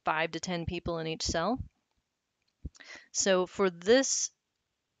least 5 to 10 people in each cell. So for this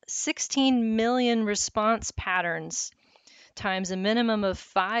 16 million response patterns times a minimum of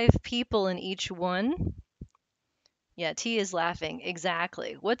 5 people in each one. Yeah, T is laughing.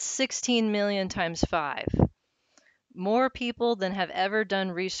 Exactly. What's 16 million times 5? More people than have ever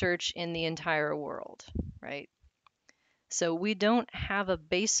done research in the entire world, right? So we don't have a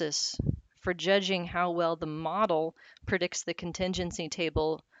basis for judging how well the model predicts the contingency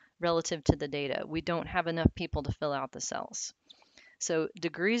table relative to the data. We don't have enough people to fill out the cells. So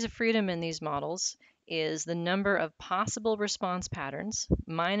degrees of freedom in these models is the number of possible response patterns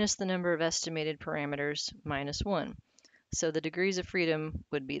minus the number of estimated parameters minus 1. So the degrees of freedom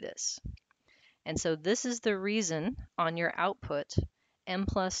would be this. And so this is the reason on your output, M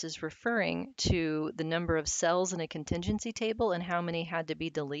plus is referring to the number of cells in a contingency table and how many had to be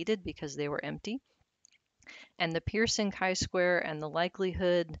deleted because they were empty. And the Pearson chi-square and the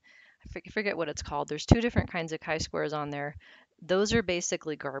likelihood, I forget what it's called. There's 2 different kinds of chi-squares on there. Those are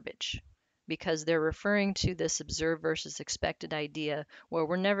basically garbage because they're referring to this observed versus expected idea where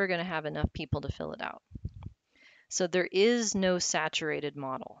we're never going to have enough people to fill it out. So there is no saturated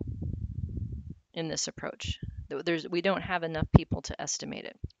model in this approach. We don't have enough people to estimate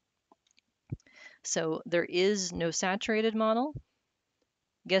it. So there is no saturated model.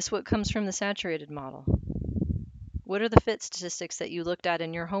 Guess what comes from the saturated model? What are the fit statistics that you looked at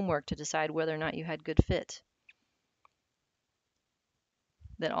in your homework to decide whether or not you had good fit?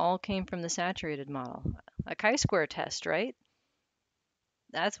 That all came from the saturated model. A chi-square test, right?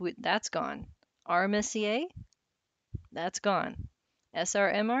 That's gone. RMSEA, that's gone.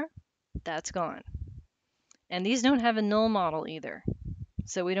 SRMR, that's gone. And these don't have a null model either.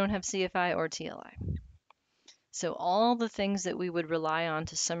 So we don't have CFI or TLI. So all the things that we would rely on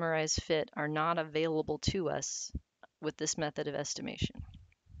to summarize fit are not available to us with this method of estimation.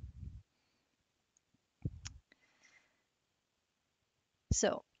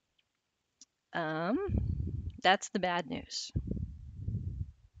 So that's the bad news.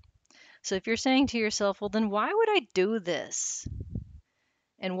 So if you're saying to yourself, well, then why would I do this?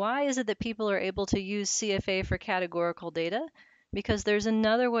 And why is it that people are able to use CFA for categorical data? Because there's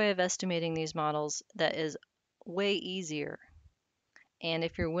another way of estimating these models that is way easier. And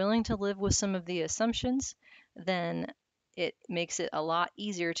if you're willing to live with some of the assumptions, then it makes it a lot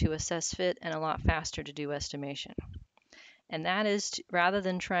easier to assess fit and a lot faster to do estimation. And that is rather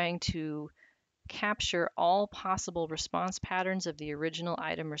than trying to capture all possible response patterns of the original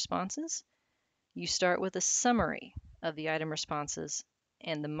item responses, you start with a summary of the item responses,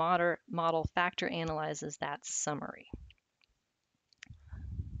 and the model factor analyzes that summary.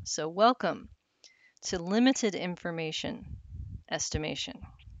 So welcome to limited information estimation.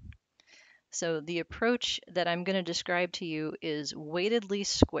 So the approach that I'm going to describe to you is weighted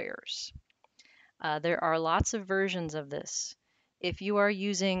least squares. There are lots of versions of this. If you are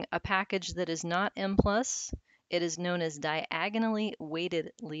using a package that is not M+, it is known as diagonally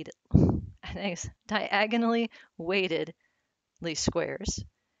weighted least squares.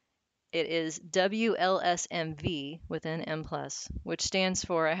 It is WLSMV within M+, which stands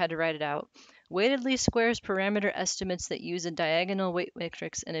for, I had to write it out, weighted least squares parameter estimates that use a diagonal weight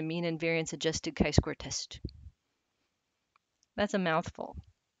matrix and a mean and variance adjusted chi-square test. That's a mouthful.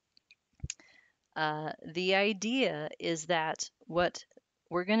 The idea is that what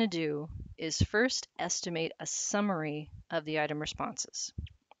we're going to do is first estimate a summary of the item responses.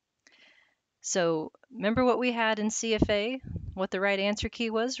 So remember what we had in CFA, what the right answer key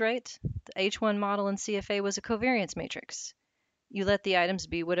was, right? The H1 model in CFA was a covariance matrix. you let the items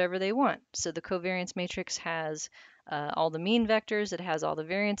be whatever they want. So the covariance matrix has all the mean vectors, it has all the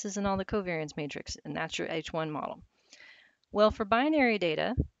variances and all the covariance matrix, and that's your H1 model. Well, for binary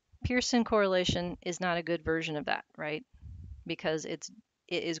data, Pearson correlation is not a good version of that, right? Because it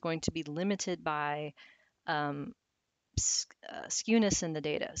is going to be limited by skewness in the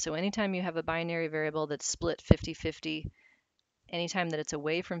data. So anytime you have a binary variable that's split 50-50, anytime that it's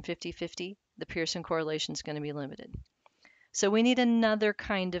away from 50-50, the Pearson correlation is going to be limited. So we need another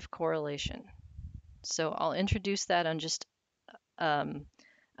kind of correlation. So I'll introduce that on just a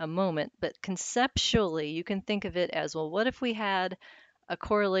moment, but conceptually you can think of it as, well, what if we had a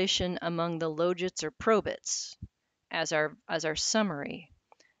correlation among the logits or probits as our summary,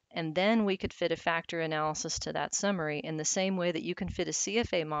 and then we could fit a factor analysis to that summary in the same way that you can fit a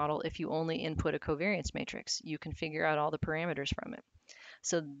CFA model if you only input a covariance matrix. You can figure out all the parameters from it.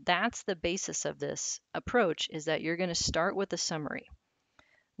 So that's the basis of this approach, is that you're going to start with a summary.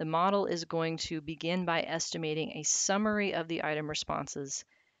 The model is going to begin by estimating a summary of the item responses,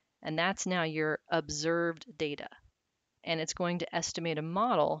 and that's now your observed data. And it's going to estimate a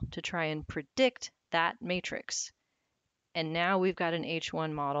model to try and predict that matrix. And now we've got an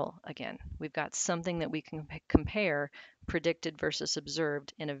H1 model again. We've got something that we can compare predicted versus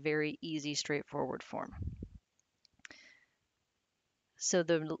observed in a very easy, straightforward form. So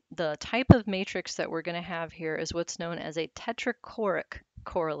the type of matrix that we're going to have here is what's known as a tetrachoric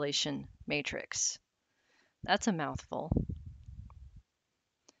correlation matrix. That's a mouthful.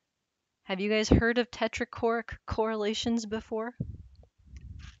 Have you guys heard of tetrachoric correlations before?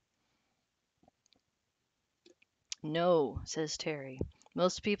 No, says Terry.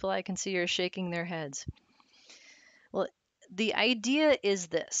 Most people I can see are shaking their heads. Well, the idea is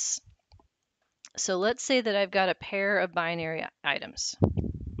this. So let's say that I've got a pair of binary items.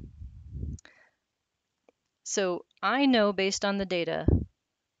 So I know, based on the data,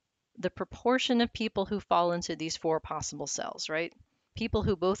 the proportion of people who fall into these four possible cells, right? People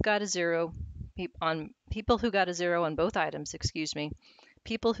who both got a zero, people who got a zero on both items,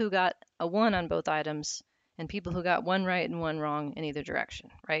 people who got a one on both items, and people who got one right and one wrong in either direction,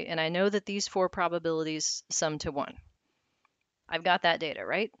 right? And I know that these four probabilities sum to 1. I've got that data,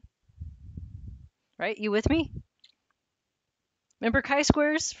 right? Right? You with me? Remember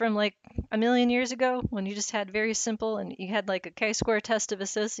chi-squares from like a million years ago when you just had very simple, and you had like a chi-square test of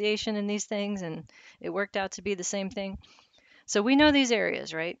association in these things and it worked out to be the same thing? So we know these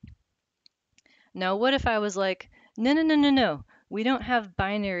areas, right? Now, what if I was like, no, we don't have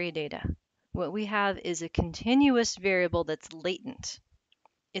binary data. What we have is a continuous variable that's latent.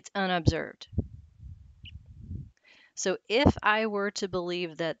 It's unobserved. So if I were to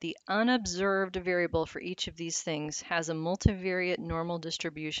believe that the unobserved variable for each of these things has a multivariate normal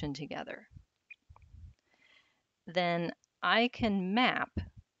distribution together, then I can map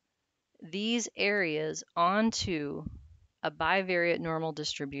these areas onto a bivariate normal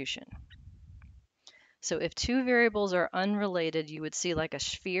distribution. So if two variables are unrelated, you would see like a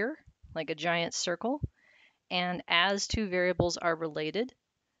sphere, like a giant circle. And as two variables are related,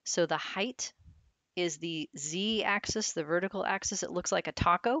 so the height is the z-axis, the vertical axis, it looks like a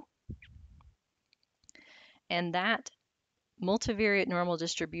taco. And that multivariate normal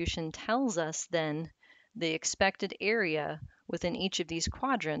distribution tells us then the expected area within each of these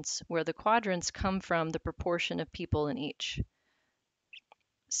quadrants, where the quadrants come from the proportion of people in each.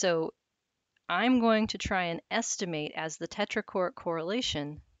 So I'm going to try and estimate, as the tetrachoric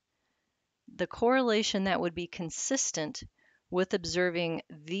correlation, the correlation that would be consistent with observing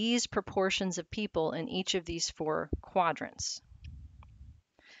these proportions of people in each of these four quadrants.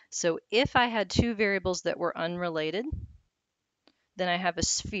 So if I had two variables that were unrelated, then I have a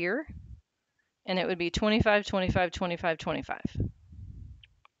sphere, and it would be 25, 25, 25, 25.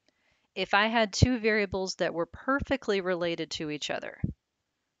 If I had two variables that were perfectly related to each other,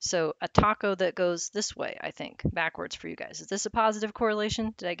 so a taco that goes this way, I think, backwards for you guys. Is this a positive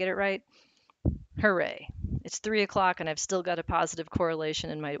correlation? Did I get it right? Hooray. It's 3 o'clock and I've still got a positive correlation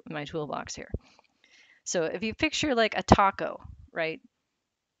in my toolbox here. So if you picture like a taco, right?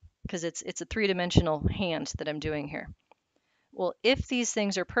 Because it's a three-dimensional hand that I'm doing here. Well, if these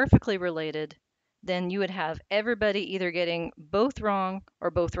things are perfectly related, then you would have everybody either getting both wrong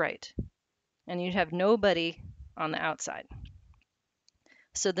or both right. And you'd have nobody on the outside.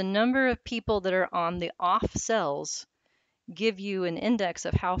 So the number of people that are on the off cells give you an index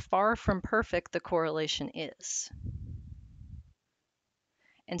of how far from perfect the correlation is.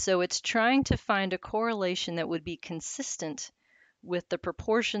 And so it's trying to find a correlation that would be consistent with the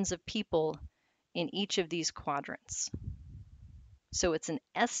proportions of people in each of these quadrants. So it's an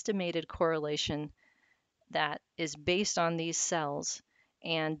estimated correlation that is based on these cells,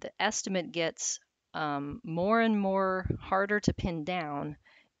 and the estimate gets more and more harder to pin down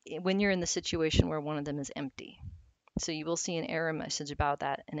when you're in the situation where one of them is empty. So you will see an error message about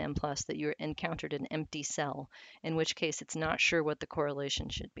that in M+, that you encountered an empty cell, in which case it's not sure what the correlation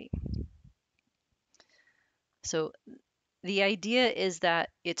should be. So the idea is that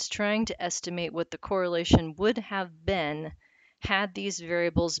it's trying to estimate what the correlation would have been had these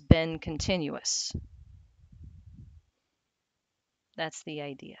variables been continuous. That's the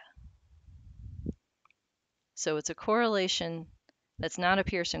idea. So it's a correlation that's not a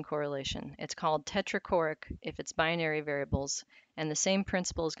Pearson correlation. It's called tetrachoric if it's binary variables, and the same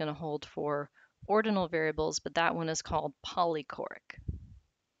principle is going to hold for ordinal variables, but that one is called polychoric.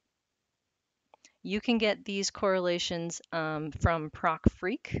 You can get these correlations from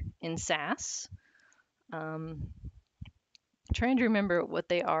ProcFreq in SAS. Trying to remember what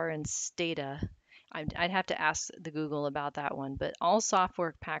they are in Stata. I'd have to ask the Google about that one, but all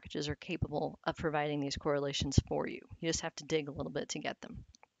software packages are capable of providing these correlations for you. You just have to dig a little bit to get them.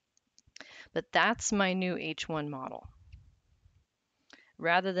 But that's my new H1 model.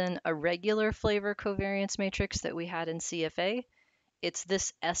 Rather than a regular flavor covariance matrix that we had in CFA, it's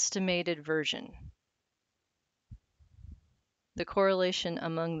this estimated version. The correlation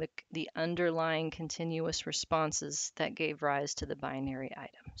among the underlying continuous responses that gave rise to the binary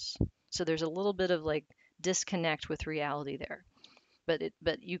items. So there's a little bit of like disconnect with reality there, but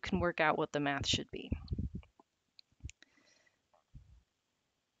you can work out what the math should be.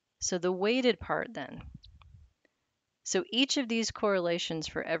 So the weighted part then. So each of these correlations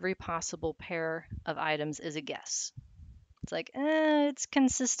for every possible pair of items is a guess. It's like, it's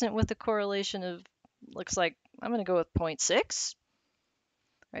consistent with the correlation of, looks like I'm going to go with 0.6,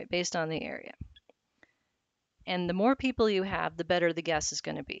 right, based on the area. And the more people you have, the better the guess is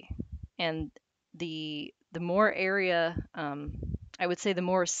going to be. And the more area, I would say the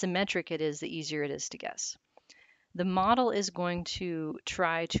more symmetric it is, the easier it is to guess. The model is going to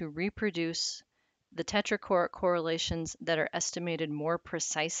try to reproduce the tetrachoric correlations that are estimated more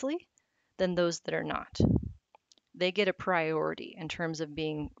precisely than those that are not. They get a priority in terms of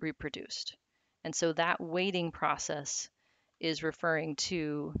being reproduced. And so that weighting process is referring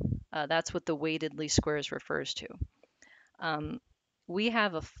to, that's what the weighted least squares refers to. We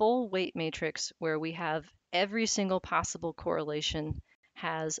have a full weight matrix where we have every single possible correlation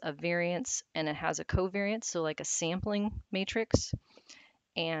has a variance and it has a covariance, so like a sampling matrix,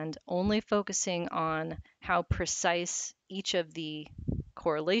 and only focusing on how precise each of the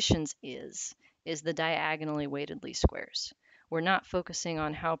correlations is the diagonally weighted least squares. We're not focusing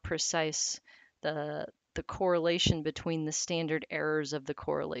on how precise the correlation between the standard errors of the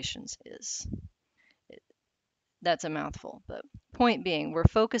correlations is. That's a mouthful, but point being, we're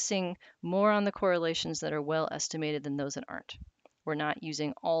focusing more on the correlations that are well estimated than those that aren't. We're not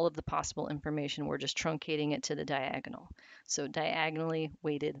using all of the possible information, we're just truncating it to the diagonal. So diagonally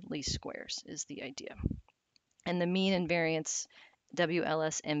weighted least squares is the idea. And the mean and variance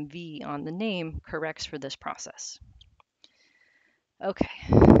WLSMV on the name corrects for this process. Okay,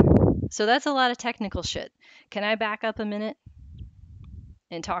 so that's a lot of technical shit. Can I back up a minute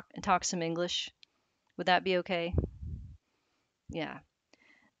and talk some English? Would that be okay? Yeah.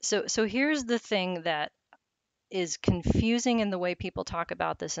 So here's the thing that is confusing in the way people talk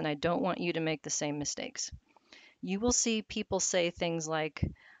about this, and I don't want you to make the same mistakes. You will see people say things like,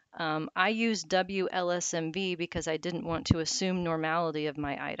 I use WLSMV because I didn't want to assume normality of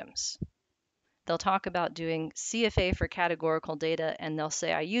my items. They'll talk about doing CFA for categorical data, and they'll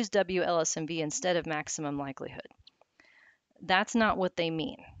say, I use WLSMV instead of maximum likelihood. That's not what they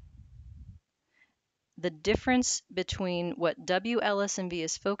mean. The difference between what WLSMV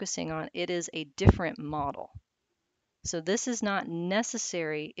is focusing on, it is a different model. So this is not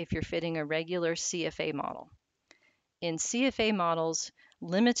necessary if you're fitting a regular CFA model. In CFA models,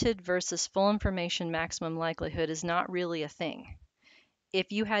 limited versus full information maximum likelihood is not really a thing.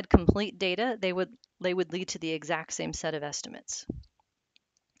 If you had complete data, they would lead to the exact same set of estimates.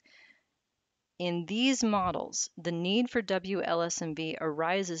 In these models, the need for WLSMV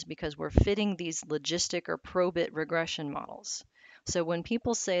arises because we're fitting these logistic or probit regression models. So when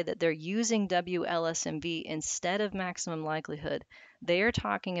people say that they're using WLSMV instead of maximum likelihood, they are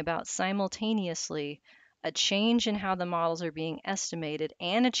talking about simultaneously a change in how the models are being estimated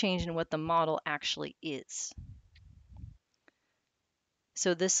and a change in what the model actually is.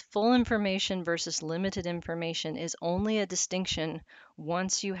 So this full information versus limited information is only a distinction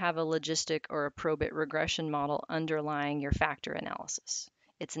once you have a logistic or a probit regression model underlying your factor analysis.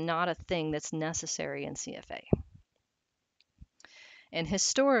 It's not a thing that's necessary in CFA. And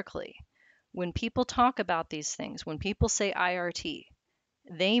historically, When people talk about these things, when people say IRT,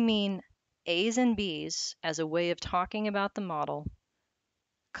 they mean A's and B's as a way of talking about the model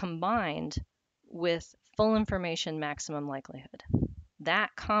combined with full information maximum likelihood.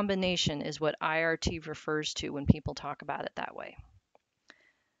 That combination is what IRT refers to when people talk about it that way.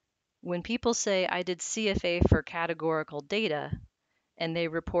 When people say, I did CFA for categorical data, and they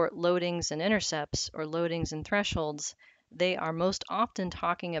report loadings and intercepts or loadings and thresholds, they are most often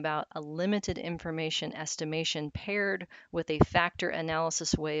talking about a limited information estimation paired with a factor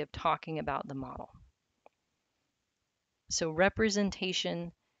analysis way of talking about the model. So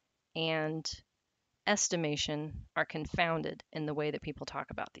representation and estimation are confounded in the way that people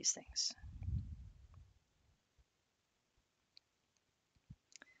talk about these things.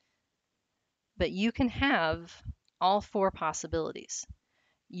 But you can have all four possibilities.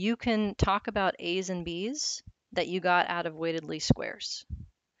 You can talk about A's and B's that you got out of weighted least squares.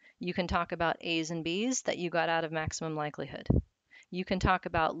 You can talk about A's and B's that you got out of maximum likelihood. You can talk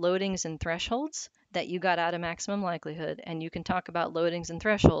about loadings and thresholds that you got out of maximum likelihood, and you can talk about loadings and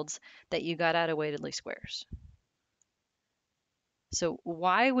thresholds that you got out of weighted least squares. So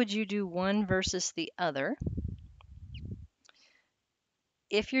why would you do one versus the other?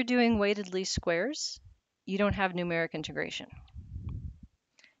 If you're doing weighted least squares, you don't have numeric integration.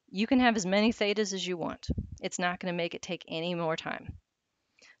 You can have as many thetas as you want. It's not going to make it take any more time.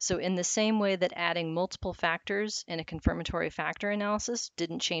 So in the same way that adding multiple factors in a confirmatory factor analysis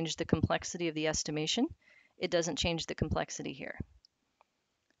didn't change the complexity of the estimation, it doesn't change the complexity here.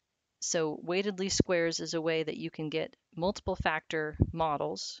 So weighted least squares is a way that you can get multiple factor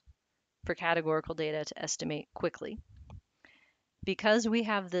models for categorical data to estimate quickly. Because we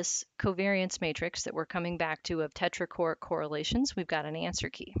have this covariance matrix that we're coming back to of tetrachoric correlations, we've got an answer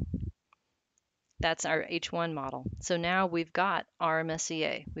key. That's our H1 model. So now we've got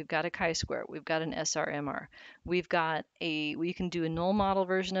RMSEA, we've got a chi-square, we've got an SRMR, we can do a null model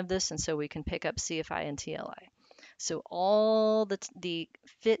version of this, and so we can pick up CFI and TLI. So all the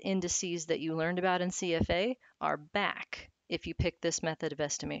fit indices that you learned about in CFA are back if you pick this method of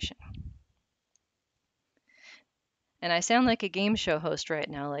estimation. And I sound like a game show host right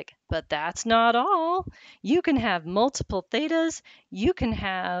now, like, but that's not all. You can have multiple thetas. You can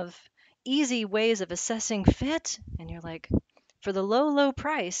have easy ways of assessing fit. And you're like, for the low, low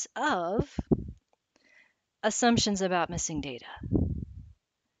price of assumptions about missing data.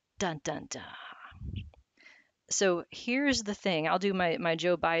 Dun, dun, dun. So here's the thing. I'll do my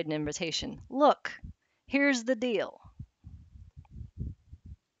Joe Biden invitation. Look, here's the deal.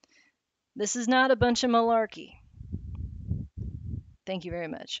 This is not a bunch of malarkey. Thank you very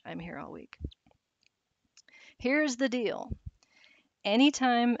much. I'm here all week. Here's the deal.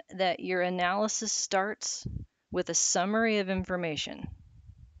 Anytime that your analysis starts with a summary of information,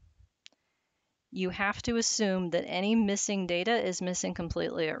 you have to assume that any missing data is missing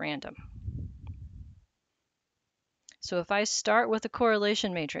completely at random. So if I start with a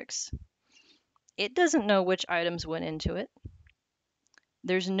correlation matrix, it doesn't know which items went into it.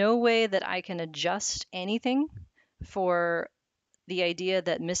 There's no way that I can adjust anything for the idea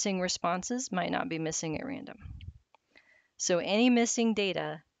that missing responses might not be missing at random. So any missing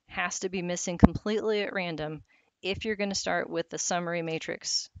data has to be missing completely at random if you're going to start with the summary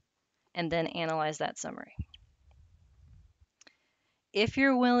matrix and then analyze that summary. If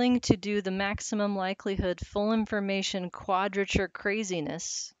you're willing to do the maximum likelihood full information quadrature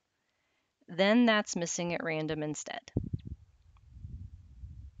craziness, then that's missing at random instead.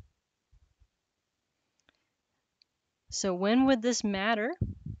 So when would this matter?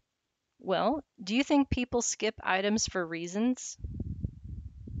 Well, do you think people skip items for reasons?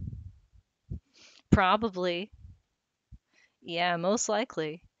 Probably. Yeah, most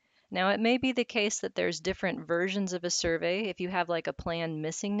likely. Now, it may be the case that there's different versions of a survey. If you have like a planned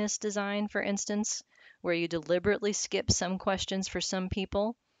missingness design, for instance, where you deliberately skip some questions for some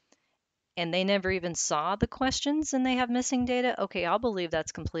people and they never even saw the questions and they have missing data, okay, I'll believe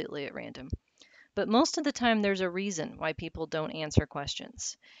that's completely at random. But most of the time, there's a reason why people don't answer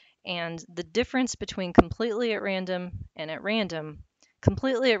questions. And the difference between completely at random and at random,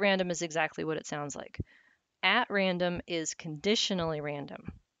 completely at random is exactly what it sounds like. At random is conditionally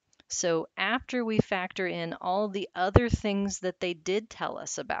random. So after we factor in all the other things that they did tell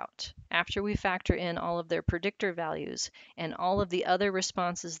us about, after we factor in all of their predictor values and all of the other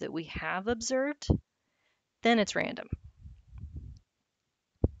responses that we have observed, then it's random.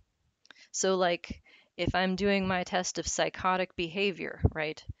 So like if I'm doing my test of psychotic behavior,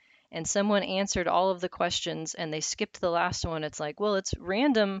 right? And someone answered all of the questions and they skipped the last one, it's like, well, it's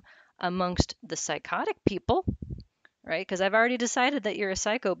random amongst the psychotic people, right? Because I've already decided that you're a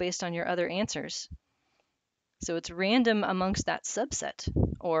psycho based on your other answers. So it's random amongst that subset,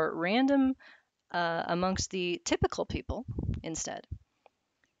 or random amongst the typical people instead.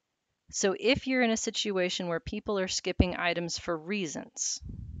 So if you're in a situation where people are skipping items for reasons,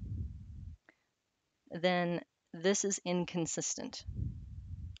 then this is inconsistent.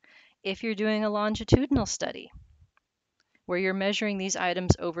 If you're doing a longitudinal study where you're measuring these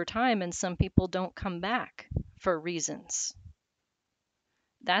items over time and some people don't come back for reasons,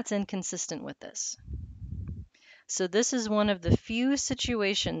 that's inconsistent with this. So this is one of the few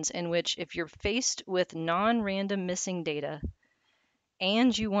situations in which if you're faced with non-random missing data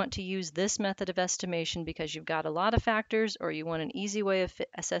and you want to use this method of estimation because you've got a lot of factors or you want an easy way of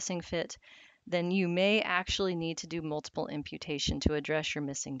assessing fit, then you may actually need to do multiple imputation to address your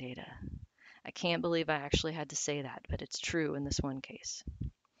missing data. I can't believe I actually had to say that, but it's true in this one case.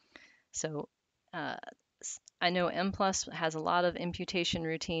 So uh, I know M+ has a lot of imputation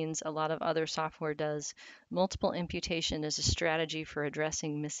routines, a lot of other software does. Multiple imputation is a strategy for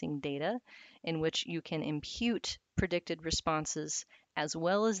addressing missing data in which you can impute predicted responses as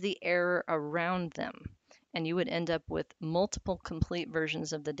well as the error around them. And you would end up with multiple complete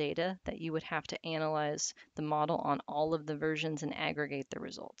versions of the data that you would have to analyze the model on all of the versions and aggregate the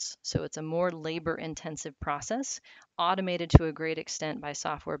results. So it's a more labor-intensive process, automated to a great extent by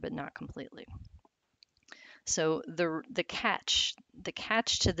software, but not completely. So the catch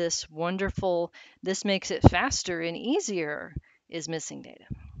to this wonderful, this makes it faster and easier, is missing data.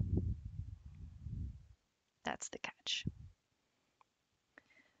 That's the catch.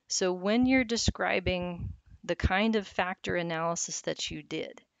 So when you're describing the kind of factor analysis that you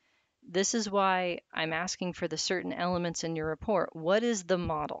did, this is why I'm asking for the certain elements in your report. What is the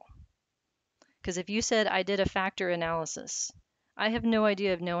model? Because if you said I did a factor analysis, I have no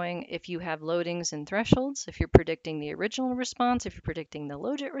idea of knowing if you have loadings and thresholds, if you're predicting the original response, if you're predicting the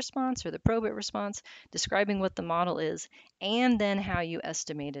logit response or the probit response, describing what the model is, and then how you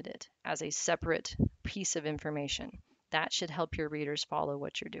estimated it as a separate piece of information. That should help your readers follow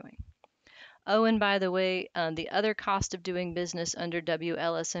what you're doing. Oh, and by the way, the other cost of doing business under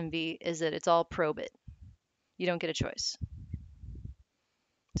WLSMV is that it's all probit. You don't get a choice.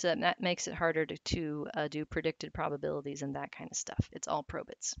 So that makes it harder to do predicted probabilities and that kind of stuff. It's all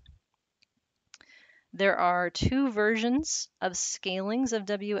probits. There are two versions of scalings of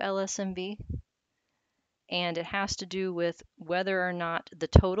WLSMV, and it has to do with whether or not the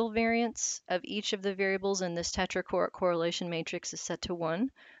total variance of each of the variables in this tetracohort correlation matrix is set to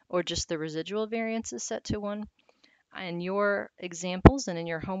 1, or just the residual variance is set to 1. In your examples and in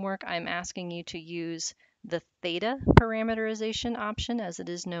your homework, I'm asking you to use the theta parameterization option as it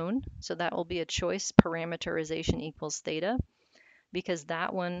is known. So that will be a choice, parameterization equals theta, because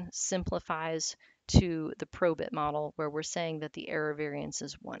that one simplifies to the probit model where we're saying that the error variance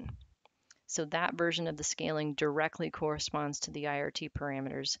is 1. So that version of the scaling directly corresponds to the IRT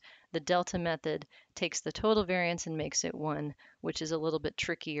parameters. The delta method takes the total variance and makes it 1, which is a little bit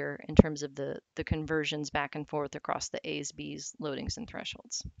trickier in terms of the conversions back and forth across the A's, B's, loadings, and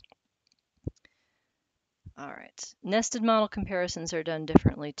thresholds. All right, nested model comparisons are done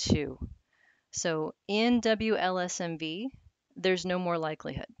differently too. So in WLSMV, there's no more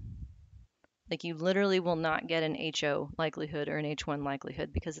likelihood. Like you literally will not get an HO likelihood or an H1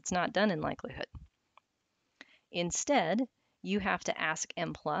 likelihood because it's not done in likelihood. Instead, you have to ask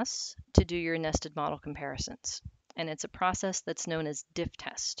M+ to do your nested model comparisons. And it's a process that's known as diff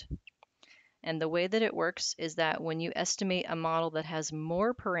test. And the way that it works is that when you estimate a model that has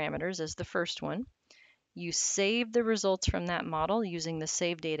more parameters as the first one, you save the results from that model using the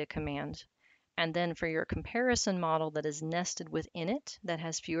save data command. And then for your comparison model that is nested within it, that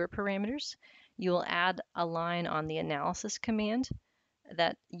has fewer parameters, you will add a line on the analysis command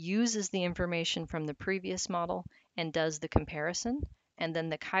that uses the information from the previous model and does the comparison. And then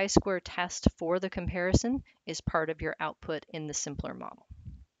the chi-square test for the comparison is part of your output in the simpler model.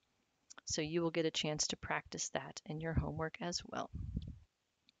 So you will get a chance to practice that in your homework as well.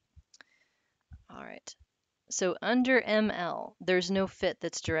 All right. So under ML, there's no fit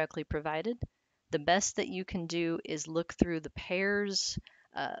that's directly provided. The best that you can do is look through the pairs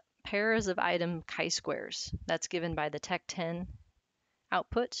of item chi-squares. That's given by the Tech 10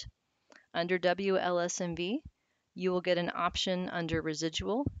 output. Under WLSMV, you will get an option under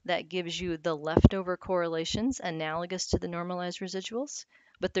residual that gives you the leftover correlations analogous to the normalized residuals,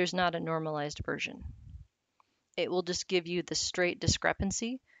 but there's not a normalized version. It will just give you the straight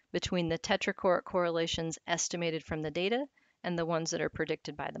discrepancy between the tetracohort correlations estimated from the data and the ones that are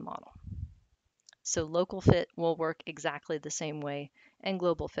predicted by the model. So local fit will work exactly the same way, and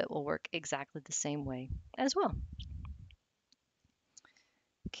global fit will work exactly the same way as well.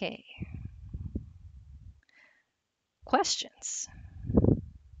 Okay. Questions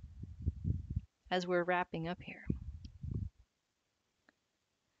as we're wrapping up here.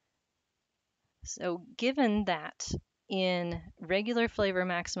 So given that in regular flavor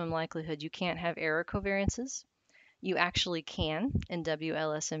maximum likelihood you can't have error covariances, you actually can in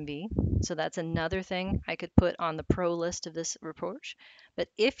WLSMV. So that's another thing I could put on the pro list of this report. But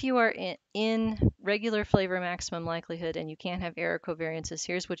if you are in regular flavor maximum likelihood and you can't have error covariances,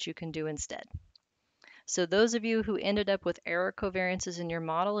 here's what you can do instead. So those of you who ended up with error covariances in your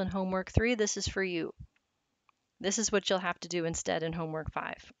model in homework 3, this is for you. This is what you'll have to do instead in homework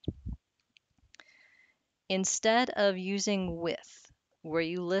 5. Instead of using width, where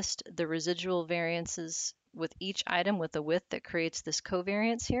you list the residual variances with each item with a width that creates this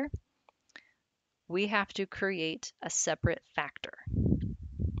covariance here, we have to create a separate factor.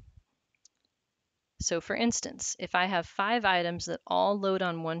 So for instance, if I have 5 items that all load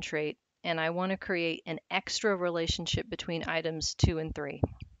on one trait and I want to create an extra relationship between items 2 and 3,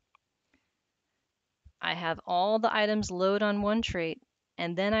 I have all the items load on one trait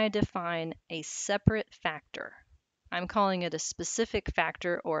and then I define a separate factor. I'm calling it a specific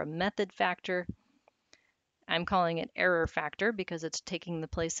factor or a method factor. I'm calling it error factor because it's taking the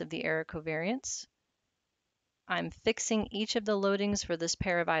place of the error covariance. I'm fixing each of the loadings for this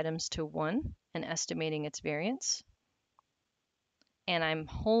pair of items to 1 and estimating its variance. And I'm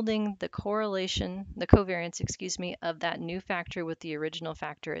holding the correlation, the covariance, excuse me, of that new factor with the original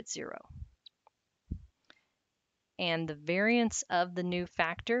factor at 0. And the variance of the new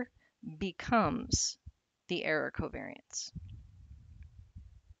factor becomes the error covariance.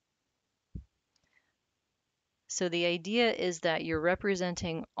 So the idea is that you're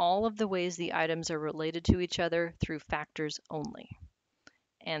representing all of the ways the items are related to each other through factors only.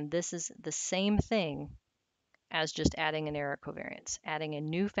 And this is the same thing as just adding an error covariance, adding a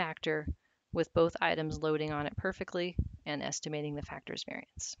new factor with both items loading on it perfectly and estimating the factor's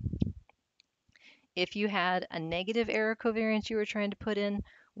variance. If you had a negative error covariance you were trying to put in,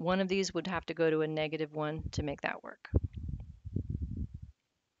 one of these would have to go to a -1 to make that work.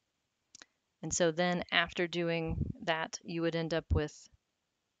 And so then after doing that, you would end up with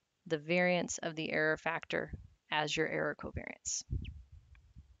the variance of the error factor as your error covariance.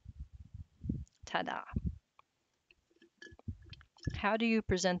 Ta-da! How do you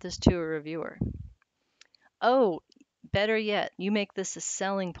present this to a reviewer? Oh, better yet, you make this a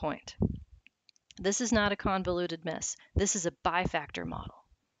selling point. This is not a convoluted mess. This is a bifactor model.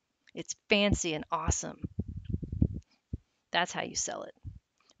 It's fancy and awesome. That's how you sell it.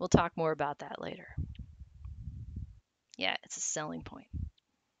 We'll talk more about that later. Yeah, it's a selling point.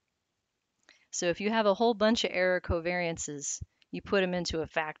 So if you have a whole bunch of error covariances, you put them into a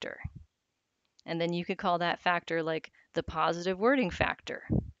factor. And then you could call that factor like the positive wording factor,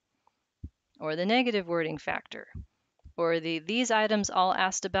 or the negative wording factor, or the these items all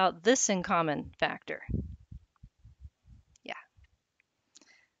asked about this in common factor. Yeah.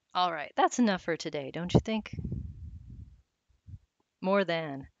 All right, that's enough for today, don't you think? More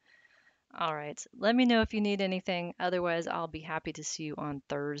than. All right, let me know if you need anything. Otherwise, I'll be happy to see you on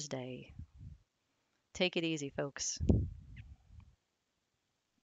Thursday. Take it easy, folks.